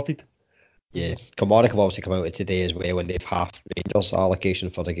it retorted. Yeah, Kilmarnock have obviously come out today as well, and they've halved Rangers' allocation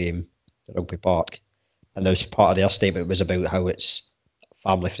for the game at Rugby Park, and there's part of their statement was about how it's a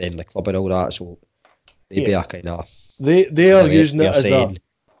family friendly club and all that. So maybe I kind of they are using it as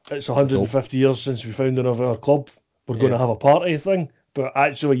it's 150 years since we founded our club. We're going to have a party thing. But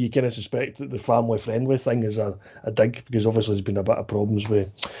actually, you kind of suspect that the family-friendly thing is a dig, because obviously there's been a bit of problems with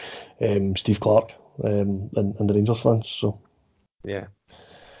Steve Clarke and the Rangers fans. So yeah,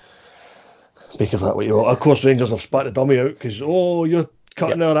 make of that what you will. Of course, Rangers have spat the dummy out because you're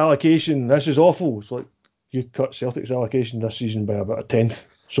cutting our allocation. This is awful. It's like you cut Celtic's allocation this season by about a tenth.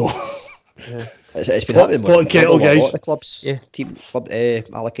 So yeah. It's been happening with a lot of the clubs. Yeah, team club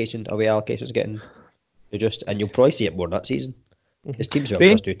allocation, away allocations getting reduced, and you'll probably see it more that season. His teams will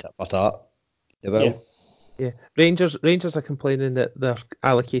just do tit for tat. They will. Yeah. Rangers are complaining that their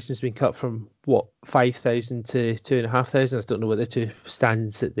allocation's been cut from 5,000 to 2,500. I don't know what the two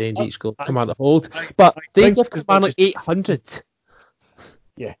stands at the end of each goal Commander hold, but they give Commander 800.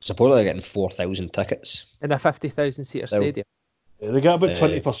 Yeah. Supposedly they're getting 4,000 tickets in a 50,000 seater stadium. Yeah, they get about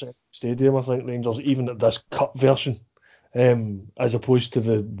 20% stadium, I think, Rangers, even at this cut version. As opposed to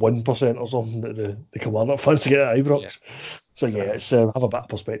the 1% or something that the Commander fans get at Ibrox. Yeah. So it's have a bit of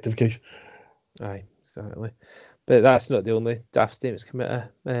perspective, guys. Aye, exactly. But that's not the only daft statements come out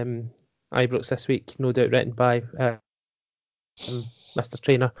of Ibrox this week, no doubt written by Mr.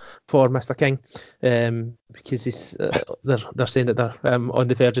 Trainer for Mr. King, because he's they're saying that they're on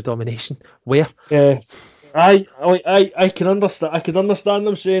the verge of domination. Where? I can understand. I could understand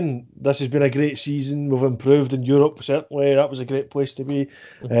them saying this has been a great season. We've improved in Europe. Certainly, that was a great place to be.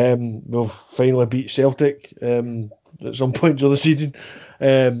 We've finally beat Celtic at some point during the season,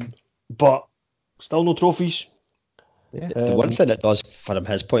 but still no trophies. Yeah. The one thing it does from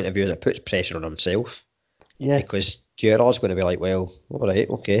his point of view is it puts pressure on himself. Yeah. Because Gerard's going to be like, well, all right,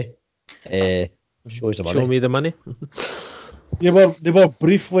 okay. Show us the money. Show me the money. They were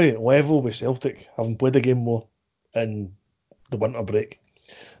briefly level with Celtic, having played a more more in the winter break.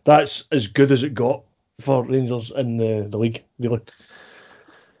 That's as good as it got for Rangers in the league, really.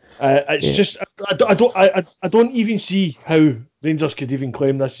 It's just I don't even see how Rangers could even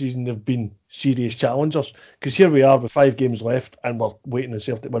claim this season they've been serious challengers, because here we are with 5 games left and we're waiting on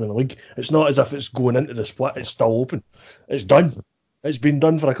Celtic winning the league. It's not as if it's going into the split. It's still open. It's done. It's been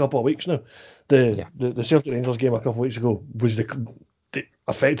done for a couple of weeks now. The Celtic Rangers game a couple of weeks ago was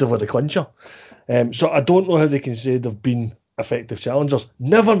effectively the clincher. So I don't know how they can say they've been effective challengers.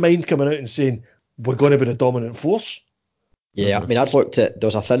 Never mind coming out and saying we're going to be the dominant force. Yeah, I mean, I'd looked at, there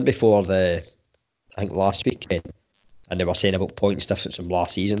was a thing before I think last weekend, and they were saying about points difference from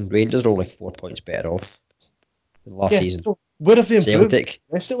last season. Rangers are only 4 points better off than last season. So where have they improved?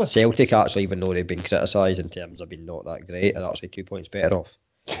 Celtic actually, even though they've been criticised in terms of being not that great, are actually 2 points better off.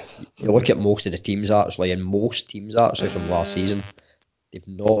 You look at most of the teams actually, and most teams actually from last season they've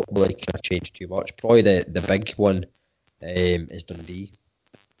not really kind of changed too much. Probably the big one is Dundee.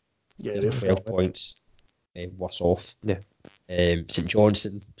 Yeah, They're they're 12 points worse off. Yeah. St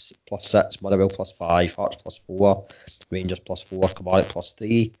Johnstone +6, Motherwell +5, Hearts +4, Rangers +4, Kilmarnock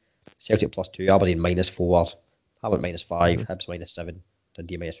 +3, Celtic +2, Aberdeen -4, Hamilton -5, Hibs -7,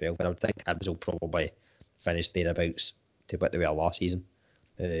 Dundee -12. And I would think Hibs will probably finish thereabouts to what they were last season.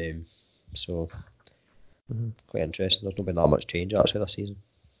 So quite interesting. There's not been that much change actually this season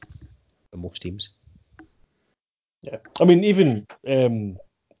for most teams. Yeah, I mean, even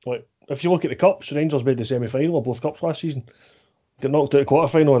like if you look at the cups, Rangers made the semi-final of both cups last season. Got knocked out of the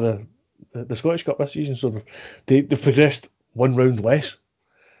quarter-final of the Scottish Cup this season, so they've progressed one round less.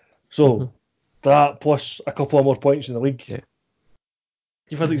 So that plus a couple of more points in the league,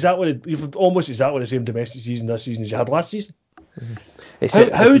 you've had almost exactly the same domestic season this season as you had last season.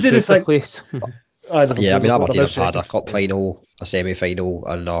 How did you think? Place. Yeah, I mean, Aberdeen have had a cup final, a semi-final,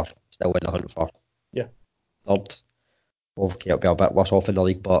 and are still in the hunt for third. Okay, it'll be a bit worse off in the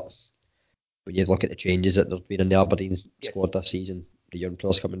league, but when you look at the changes that there's been in the Aberdeen squad this season, the young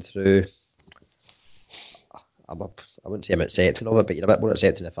players coming through, I wouldn't say I'm accepting of it, but you're a bit more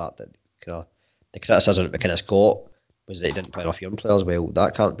accepting of the fact that the criticism that we kind of got was that he didn't play enough young players. Well,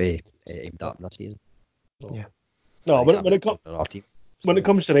 that can't be aimed at in this season. No, when it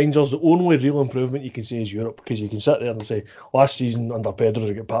comes to Rangers, the only real improvement you can say is Europe, because you can sit there and say last season under Pedro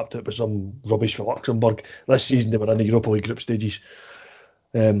they got papped out by some rubbish for Luxembourg. This season they were in the Europa League group stages,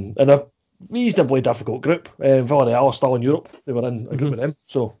 in a reasonably difficult group. Villarreal are still in Europe; they were in a group with them.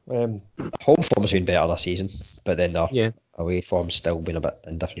 So home form's been better this season, but then their away form's still been a bit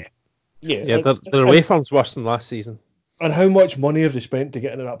indifferent. Yeah, their away form's worse than last season. And how much money have they spent to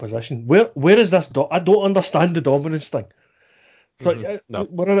get into that position? Where is this? I don't understand the dominance thing. So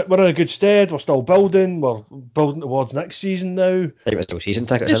we're in a good stead. We're still building. We're building towards next season now. It was still season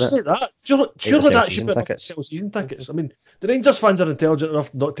tickets, Just isn't say it? that. Surely that should be still season tickets. I mean, the Rangers fans are intelligent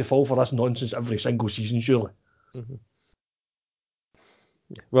enough not to fall for this nonsense every single season, surely.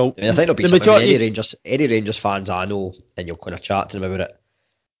 Well, I mean, I think there'll be any Rangers fans I know, and you'll kind of chat to them about it.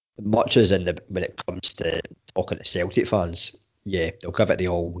 Much as when it comes to talking to Celtic fans, they'll give it the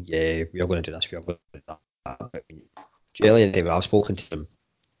all. Yeah, we're going to do this. We're going to do that. But generally, anyway, I've spoken to them.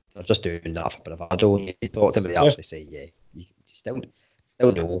 They're just doing that for bravado. You talk to them, and they actually say, you still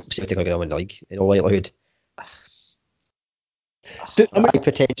know Celtic are going to win the league in all likelihood.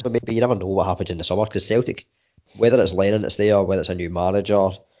 Potential, maybe you never know what happens in the summer, because Celtic, whether it's Lennon that's there, whether it's a new manager,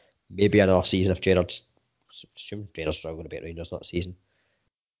 maybe another season if Gerrard's struggling to beat Rangers that season.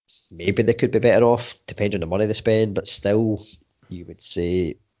 Maybe they could be better off, depending on the money they spend, but still, you would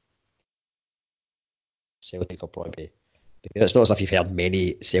say Celtic will probably be. It's not as if you've heard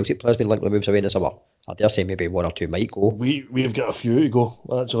many Celtic players being linked with moves away in the summer. I dare say maybe one or two might go. We've got a few to go.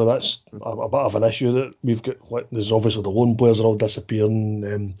 Actually, that's a bit of an issue that we've got. There's obviously the loan players are all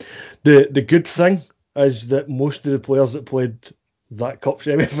disappearing. The good thing is that most of the players that played that cup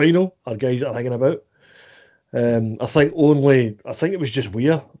semi-final are guys that are hanging about. I think it was just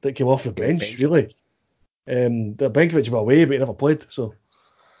Weir that came off the bench, really. The Benkovic were away, but he never played. So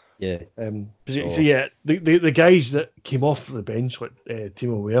the guys that came off the bench, like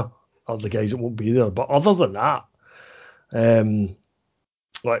Timo Weir, are the guys that won't be there. But other than that,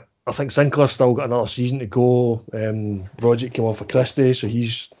 I think Sinclair's still got another season to go. Rogic came off for Christie, so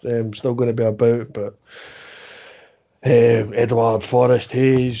he's still going to be about. But Edouard, Forrest,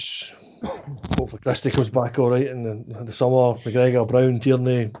 Hayes. Hopefully Christie comes back all right in the summer. McGregor, Brown,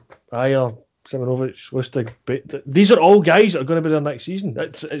 Tierney, Ayer, Simonovic, Lustig. These are all guys that are going to be there next season.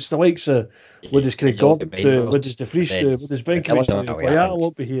 It's the likes of Woodis Craig Gordon, Woodis De Vries, Woodis Benkovic, Boyata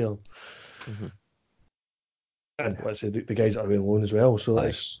won't be here. And let's say the guys that are on loan as well. So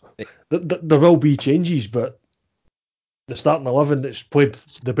there will be changes, but the starting 11 that's played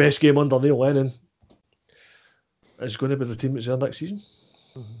the best game under Neil Lennon is going to be the team that's there next season.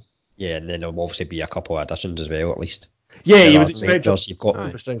 Yeah, and then there'll obviously be a couple of additions as well, at least. Yeah, you would expect Rangers, you've got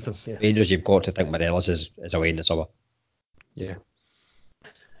Rangers, you've got to think Morelos is away in the summer. Yeah.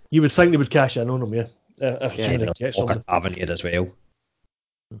 You would think they would cash in on him, if Gerrard gets someone. Tavernier as well.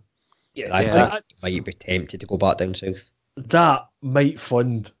 Yeah, I think he might be tempted to go back down south. That might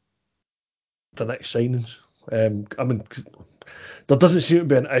fund the next signings. I mean, there doesn't seem to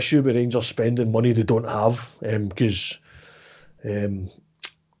be an issue with Rangers spending money they don't have, because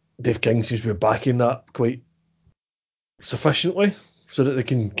Dave King seems to be backing that quite sufficiently so that they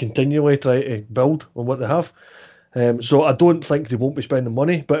can continually try to build on what they have. So I don't think they won't be spending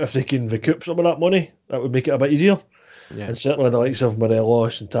money, but if they can recoup some of that money, that would make it a bit easier. Yeah. And certainly the likes of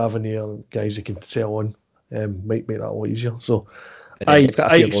Morelos and Tavernier, guys who can sell on, might make that a lot easier. So They've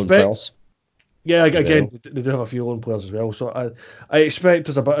got a few loan players. Yeah, again, they do have a few loan players as well. So I expect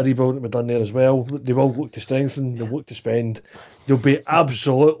there's a bit of rebuilding to be done there as well. They will look to strengthen, they'll look to spend. They'll be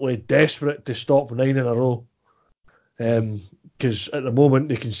absolutely desperate to stop 9 in a row. Because at the moment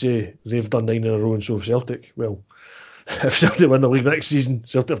they can say they've done 9 in a row and so have Celtic. Well, if Celtic win the league next season,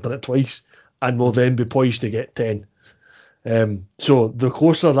 Celtic have done it twice and will then be poised to get 10. So the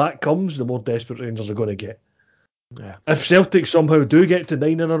closer that comes, the more desperate Rangers are going to get. Yeah. If Celtic somehow do get to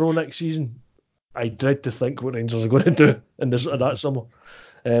 9 in a row next season, I dread to think what Rangers are going to do in that summer.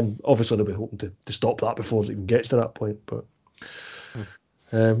 Obviously they'll be hoping to stop that before it even gets to that point, but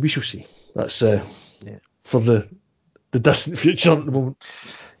we shall see. That's for the distant future at the moment.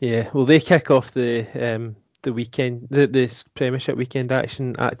 Yeah, well, they kick off the weekend, the Premiership weekend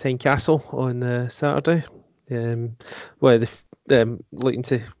action at Tynecastle on Saturday. Where they're looking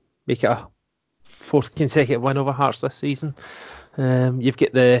to make it a 4th consecutive win over Hearts this season. You've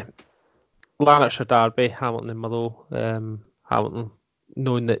got the Lanarkshire Derby, Hamilton and Motherwell. Hamilton,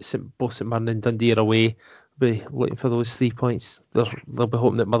 knowing that both St Mirren and Dundee are away, will be looking for those 3 points. They'll be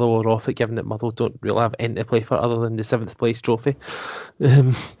hoping that Motherwell are off it, given that Motherwell don't really have anything to play for other than the 7th place trophy.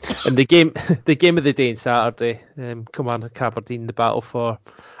 And the game of the day on Saturday, Kilmarnock Aberdeen, the battle for,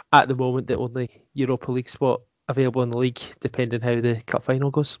 at the moment, the only Europa League spot available in the league, depending how the cup final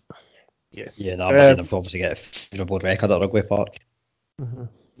goes. Yeah, the Aberdeen have obviously got a favourable record at Rugby Park. Mm-hmm.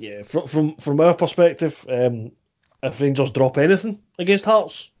 Yeah, from our perspective, if Rangers drop anything against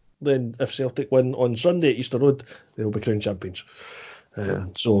Hearts, then if Celtic win on Sunday at Easter Road, they will be crowned champions.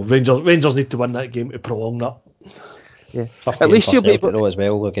 So Rangers need to win that game to prolong that. Yeah, at least you'll be able to as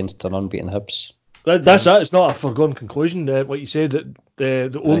well against an unbeaten Hibs. That's it. It's not a foregone conclusion. Like you said,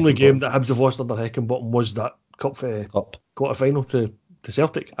 that the only game that Hibs have lost under Heckingbottom was that cup quarter final to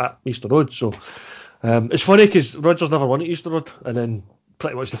Celtic at Easter Road. So it's funny because Rodgers never won at Easter Road, and then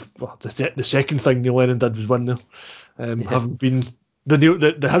pretty much the second thing Neil Lennon did was win there. Having been the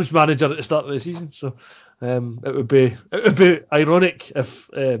Hibs manager at the start of the season, so it would be ironic if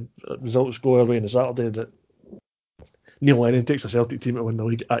results go our way on a Saturday that Neil Lennon takes a Celtic team to win the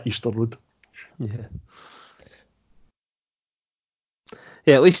league at Easter Road.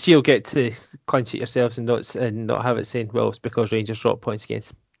 Yeah, at least you'll get to clinch it yourselves and not have it saying, well, it's because Rangers dropped points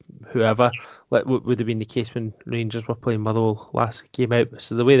against whoever. Like what would have been the case when Rangers were playing Motherwell last game out.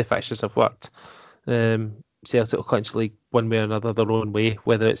 So the way the fixtures have worked, Celtic will clinch the league one way or another their own way,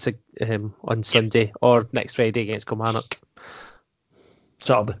 whether it's on Sunday or next Friday against Kilmarnock.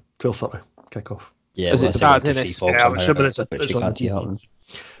 Saturday, 12:30 kick off. Yeah, is it Saturday next? Yeah, I'm assuming it's on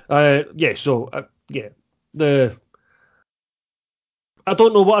the. I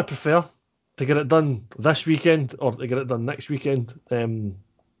don't know what I'd prefer, to get it done this weekend or to get it done next weekend.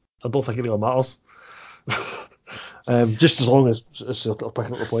 I don't think it really matters. Just as long as Celtic are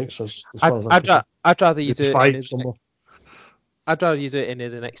picking up the points. I'd rather you do it. I'd rather you do it any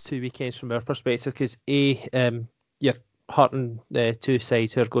of the next 2 weekends from our perspective, because you're hurting two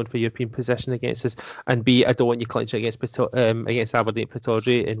sides who are going for European position against us, and B, I don't want you clinching against Aberdeen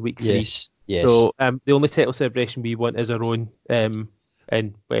Pittodrie in week 3. Yes. So the only title celebration we want is our own,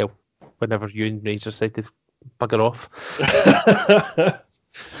 and well, whenever you and Rangers decide to bugger off.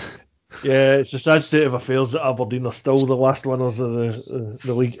 Yeah, it's a sad state of affairs that Aberdeen are still the last winners of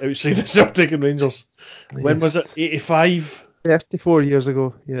the league outside of Celtic and Rangers. Yes. When was it? 85? 34 years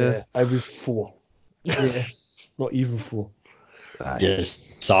ago, yeah. I was 4. Yeah. Not even 4. Yes,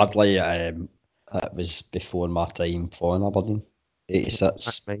 sadly, it was before my time following Aberdeen.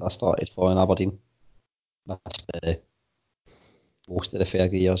 86, I started following Aberdeen. Missed most of the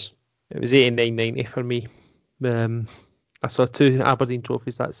Fergie years. It was 89-90 for me. I saw 2 Aberdeen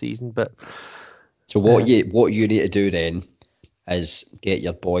trophies that season, but so what you need to do then is get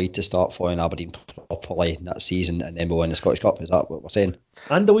your boy to start following Aberdeen properly that season, and then we'll win the Scottish Cup. Is that what we're saying?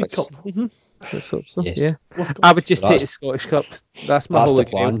 And the League Cup. Mm-hmm. Let's hope so. Yes. Yeah, I would just take the Scottish Cup. That's the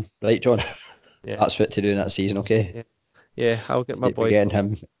plan, right, John? Yeah. That's what to do in that season, okay? Yeah, I'll get my boy. Getting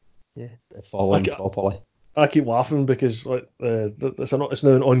him following properly. I keep laughing because it's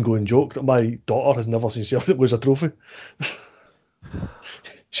now an ongoing joke that my daughter has never seen Celtic lose a trophy.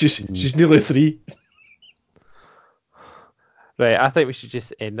 She's nearly 3. Right, I think we should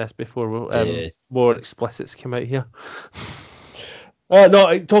just end this before more explicits come out here.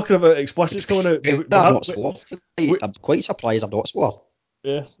 No, talking about explicits coming out. I'm quite surprised I'm not sworn.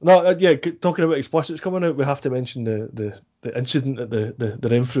 Yeah. No, talking about explicits coming out, we have to mention the incident at the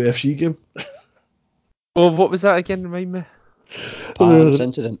Renfrew FC game. Oh, what was that again? Remind me. Parents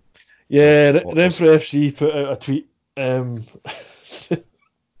incident. Yeah, Renfrew FC put out a tweet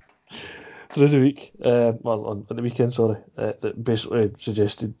through through the week, on the weekend, sorry, that basically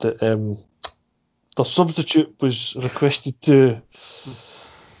suggested that their substitute was requested to.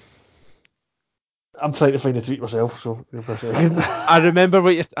 I'm trying to find the tweet myself, so give me a second. I remember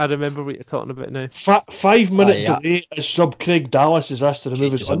what you're talking about now. 5 minute delay as sub Craig Dallas is asked to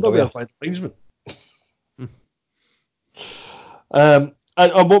remove his underwear by the linesman. And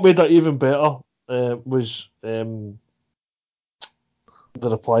what made that even better was the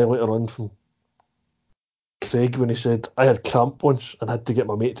reply later on from Craig when he said, I had cramp once and had to get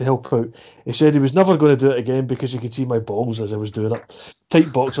my mate to help out. He said he was never going to do it again because he could see my balls as I was doing it.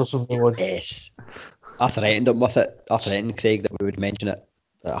 Tight boxers from the one. Yes. I threatened him with it. I threatened Craig that we would mention it.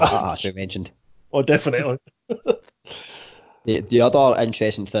 That has to be mentioned. Oh, definitely. The other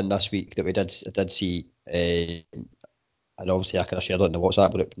interesting thing this week that I did see, and obviously I could have shared it in the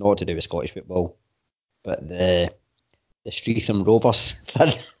WhatsApp group, not to do with Scottish football, but the Streatham Rovers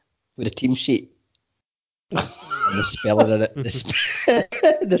thing with the team sheet. And the spelling in it, the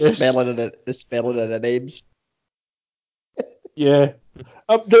spelling of the names. Yeah.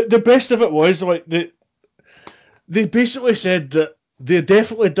 The best of it was like they basically said that they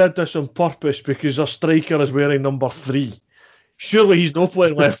definitely did this on purpose because their striker is wearing number 3. Surely he's not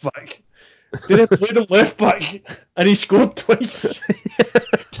playing left back. They then played him left back and he scored twice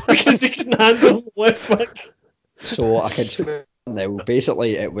because he couldn't handle him left back. So I can swear now.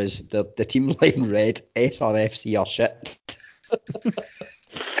 Basically, it was the team line read SRFC are shit.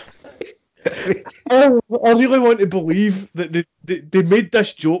 I really want to believe that they made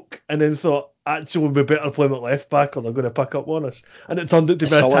this joke and then thought, actually, we better play him at left back or they're going to pick up on us. And it turned out to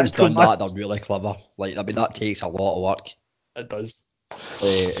be a someone's tactical done that, they're really clever. Like, I mean, that takes a lot of work. It does.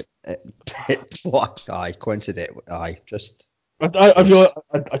 What a guy, coincident. Aye, just.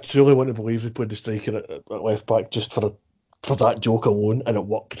 I truly want to believe they played the striker at left back just for that joke alone, and it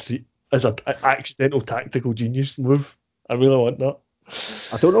worked as an accidental tactical genius move. I really want that.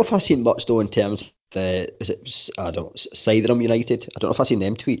 I don't know if I've seen much though in terms of Sydenham United. I don't know if I've seen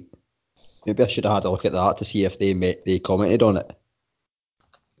them tweet. Maybe I should have had a look at that to see if they commented on it.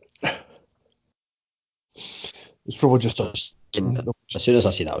 It's probably just as soon as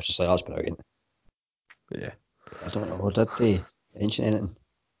I seen that, I was just like, that's brilliant. Yeah. I don't know, did they mention anything?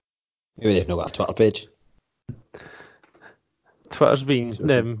 Maybe they've not got a Twitter page. Twitter's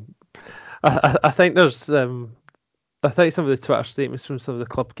been. I think there's. I think some of the Twitter statements from some of the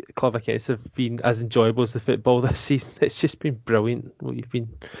club accounts have been as enjoyable as the football this season. It's just been brilliant what we've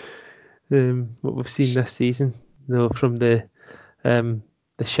seen this season. From the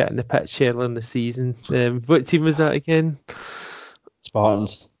shit in the pitch earlier in the season. What team was that again?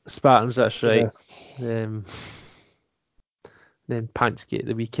 Spartans, that's right. Yeah. Then Pantsgate at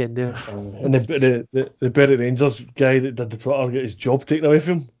the weekend there. And the Berwick Rangers guy that did the Twitter got his job taken away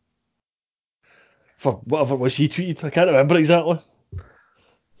from him. For whatever it was he tweeted. I can't remember exactly.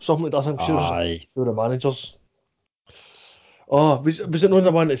 Something like that, I'm sure. Aye. They were the managers. Oh, was it not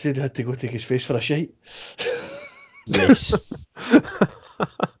the one that said he had to go take his face for a shite? Yes.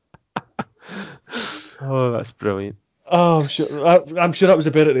 Oh, that's brilliant. Oh, I'm sure that was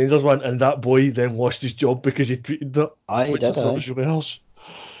the Berwick Rangers one, and that boy then lost his job because he tweeted that. Aye, which I thought was really harsh.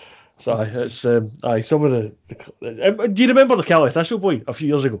 So it's some of the do you remember the Cali Thistle boy a few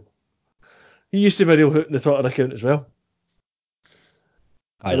years ago? He used to be a real hoot in the Twitter account as well.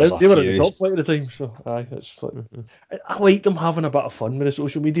 Aye, they were at the top flight at the time, so it's like, I like them having a bit of fun with the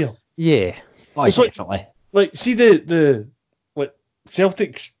social media. Yeah, definitely. Like see the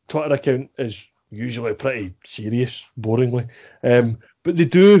Celtic's Twitter account is usually pretty serious, boringly, but they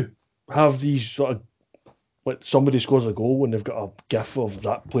do have these sort of like somebody scores a goal and they've got a gif of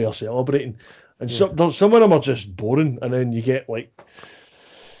that player celebrating, and some of them are just boring, and then you get like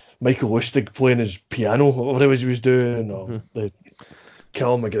Michael Lustig playing his piano, whatever it was he was doing, or the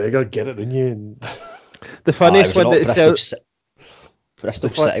Callum McGregor, get it in you. And the funniest one that Bristol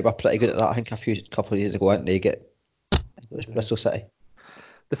City were pretty good at that. I think a couple of years ago, didn't they get Bristol City?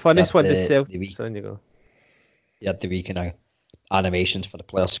 The funniest one is Celtic. So you go. You had the wee kind of animations for the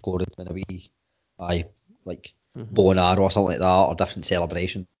players scoring in a wee, bow and arrow or something like that, or different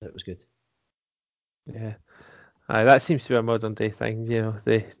celebration. It was good. Yeah, that seems to be a modern day thing. You know,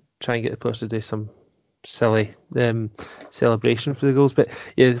 they try and get the players to do some silly celebration for the goals. But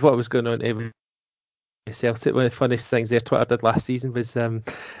yeah, what was going on Celtic, one of the funniest things their Twitter did last season was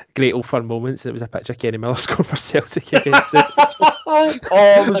great old fun moments, and it was a picture of Kenny Miller scoring for Celtic against it.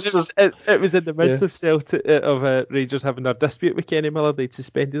 It was in the midst of Celtic Rangers having their dispute with Kenny Miller. They'd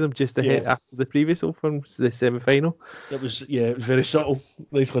suspended him just ahead after the previous Old Firms, the semi-final. It was very subtle.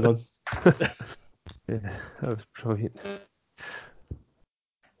 Nicely done. Yeah, that was brilliant.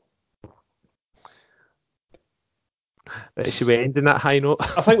 Right, should we end in that high note?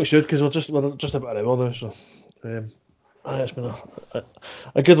 I think we should, because we're just about an hour now. So, it's been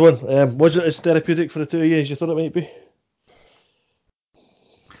a good one. Was it as therapeutic for the two of you as you thought it might be?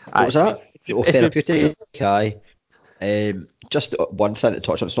 What was that? it's Therapeutic. Aye. Just one thing to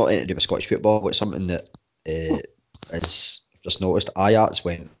touch on. It's not anything to do with Scottish football, but it's something that is just noticed. Ajax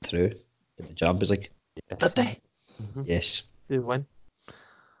went through in the Champions League. Did they? Mm-hmm. Yes. They win.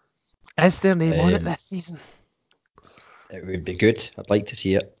 Is there name on it this season? It would be good. I'd like to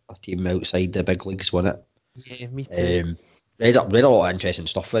see it. A team outside the big leagues win it. Yeah, me too. Read a lot of interesting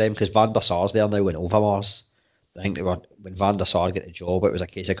stuff for them because Van der Sar's there now in Overmars. I think when Van der Sar got the job, it was a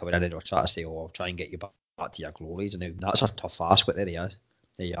case of coming in and they were trying to say, "Oh, I'll try and get you back to your glories." And now that's a tough ask, but there he is.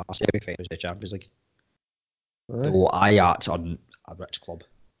 There you are. Semi-finals of the Champions League. Right. Though Ajax are a rich club.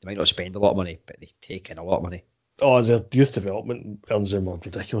 They might not spend a lot of money, but they take in a lot of money. Oh, their youth development earns them a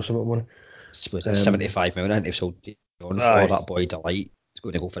ridiculous amount of money. I suppose 75 million. I think they've sold on for that boy Delight. It's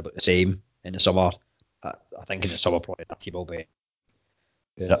going to go for about the same in the summer. I think in the summer probably that team will be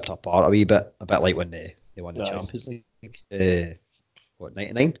ripped apart a wee bit. A bit like when they won the Champions League. What,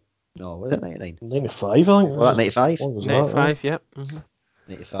 99? No, was it 99? 95, I think. Was that 95? 95, yep. Mm-hmm.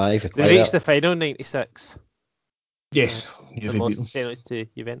 95. They reached the final in 96. Yes. The most penalties to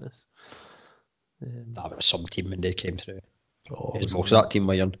Juventus. That was some team when they came through. Most of that team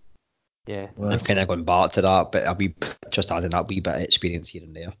were young. Yeah. I've kind of gone back to that, but just adding that wee bit of experience here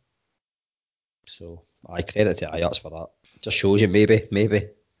and there. So I credit to Ajax for that. Just shows you maybe.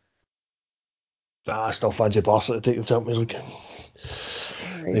 I still fancy Barca to take the Champions League.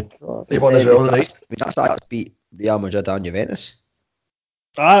 They won as well tonight. That's Ajax beat Real Madrid and Juventus.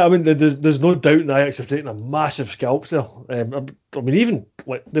 I mean, there's no doubt that Ajax have taken a massive scalp there. I mean, even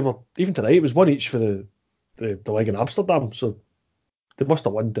tonight it was one each for the league in Amsterdam, so they must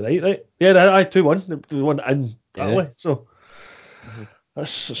have won tonight, right? Yeah, I 2-1. They won in Italy, so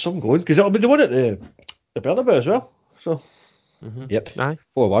that's something going. Because I mean, they won at the Bernabeu as well, so. Yep. Aye.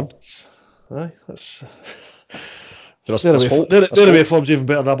 4-1. Aye, that's. Their away form's even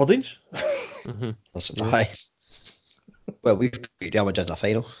better than Aberdeen's. Aye. Well, we've beat Real Madrid in the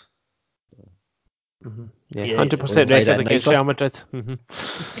final. Yeah, 100% record against Real Madrid.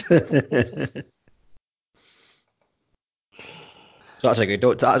 So that's a good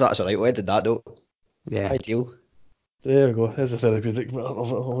note. That's all right. We ended that note. Yeah. Ideal. There we go. There's a therapeutic.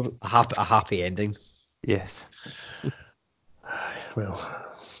 A happy ending. Yes. Well,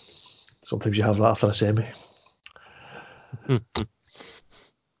 sometimes you have that after a semi.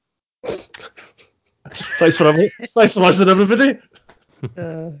 Thanks for listening, everybody.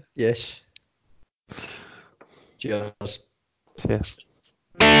 Yes. Cheers. Cheers.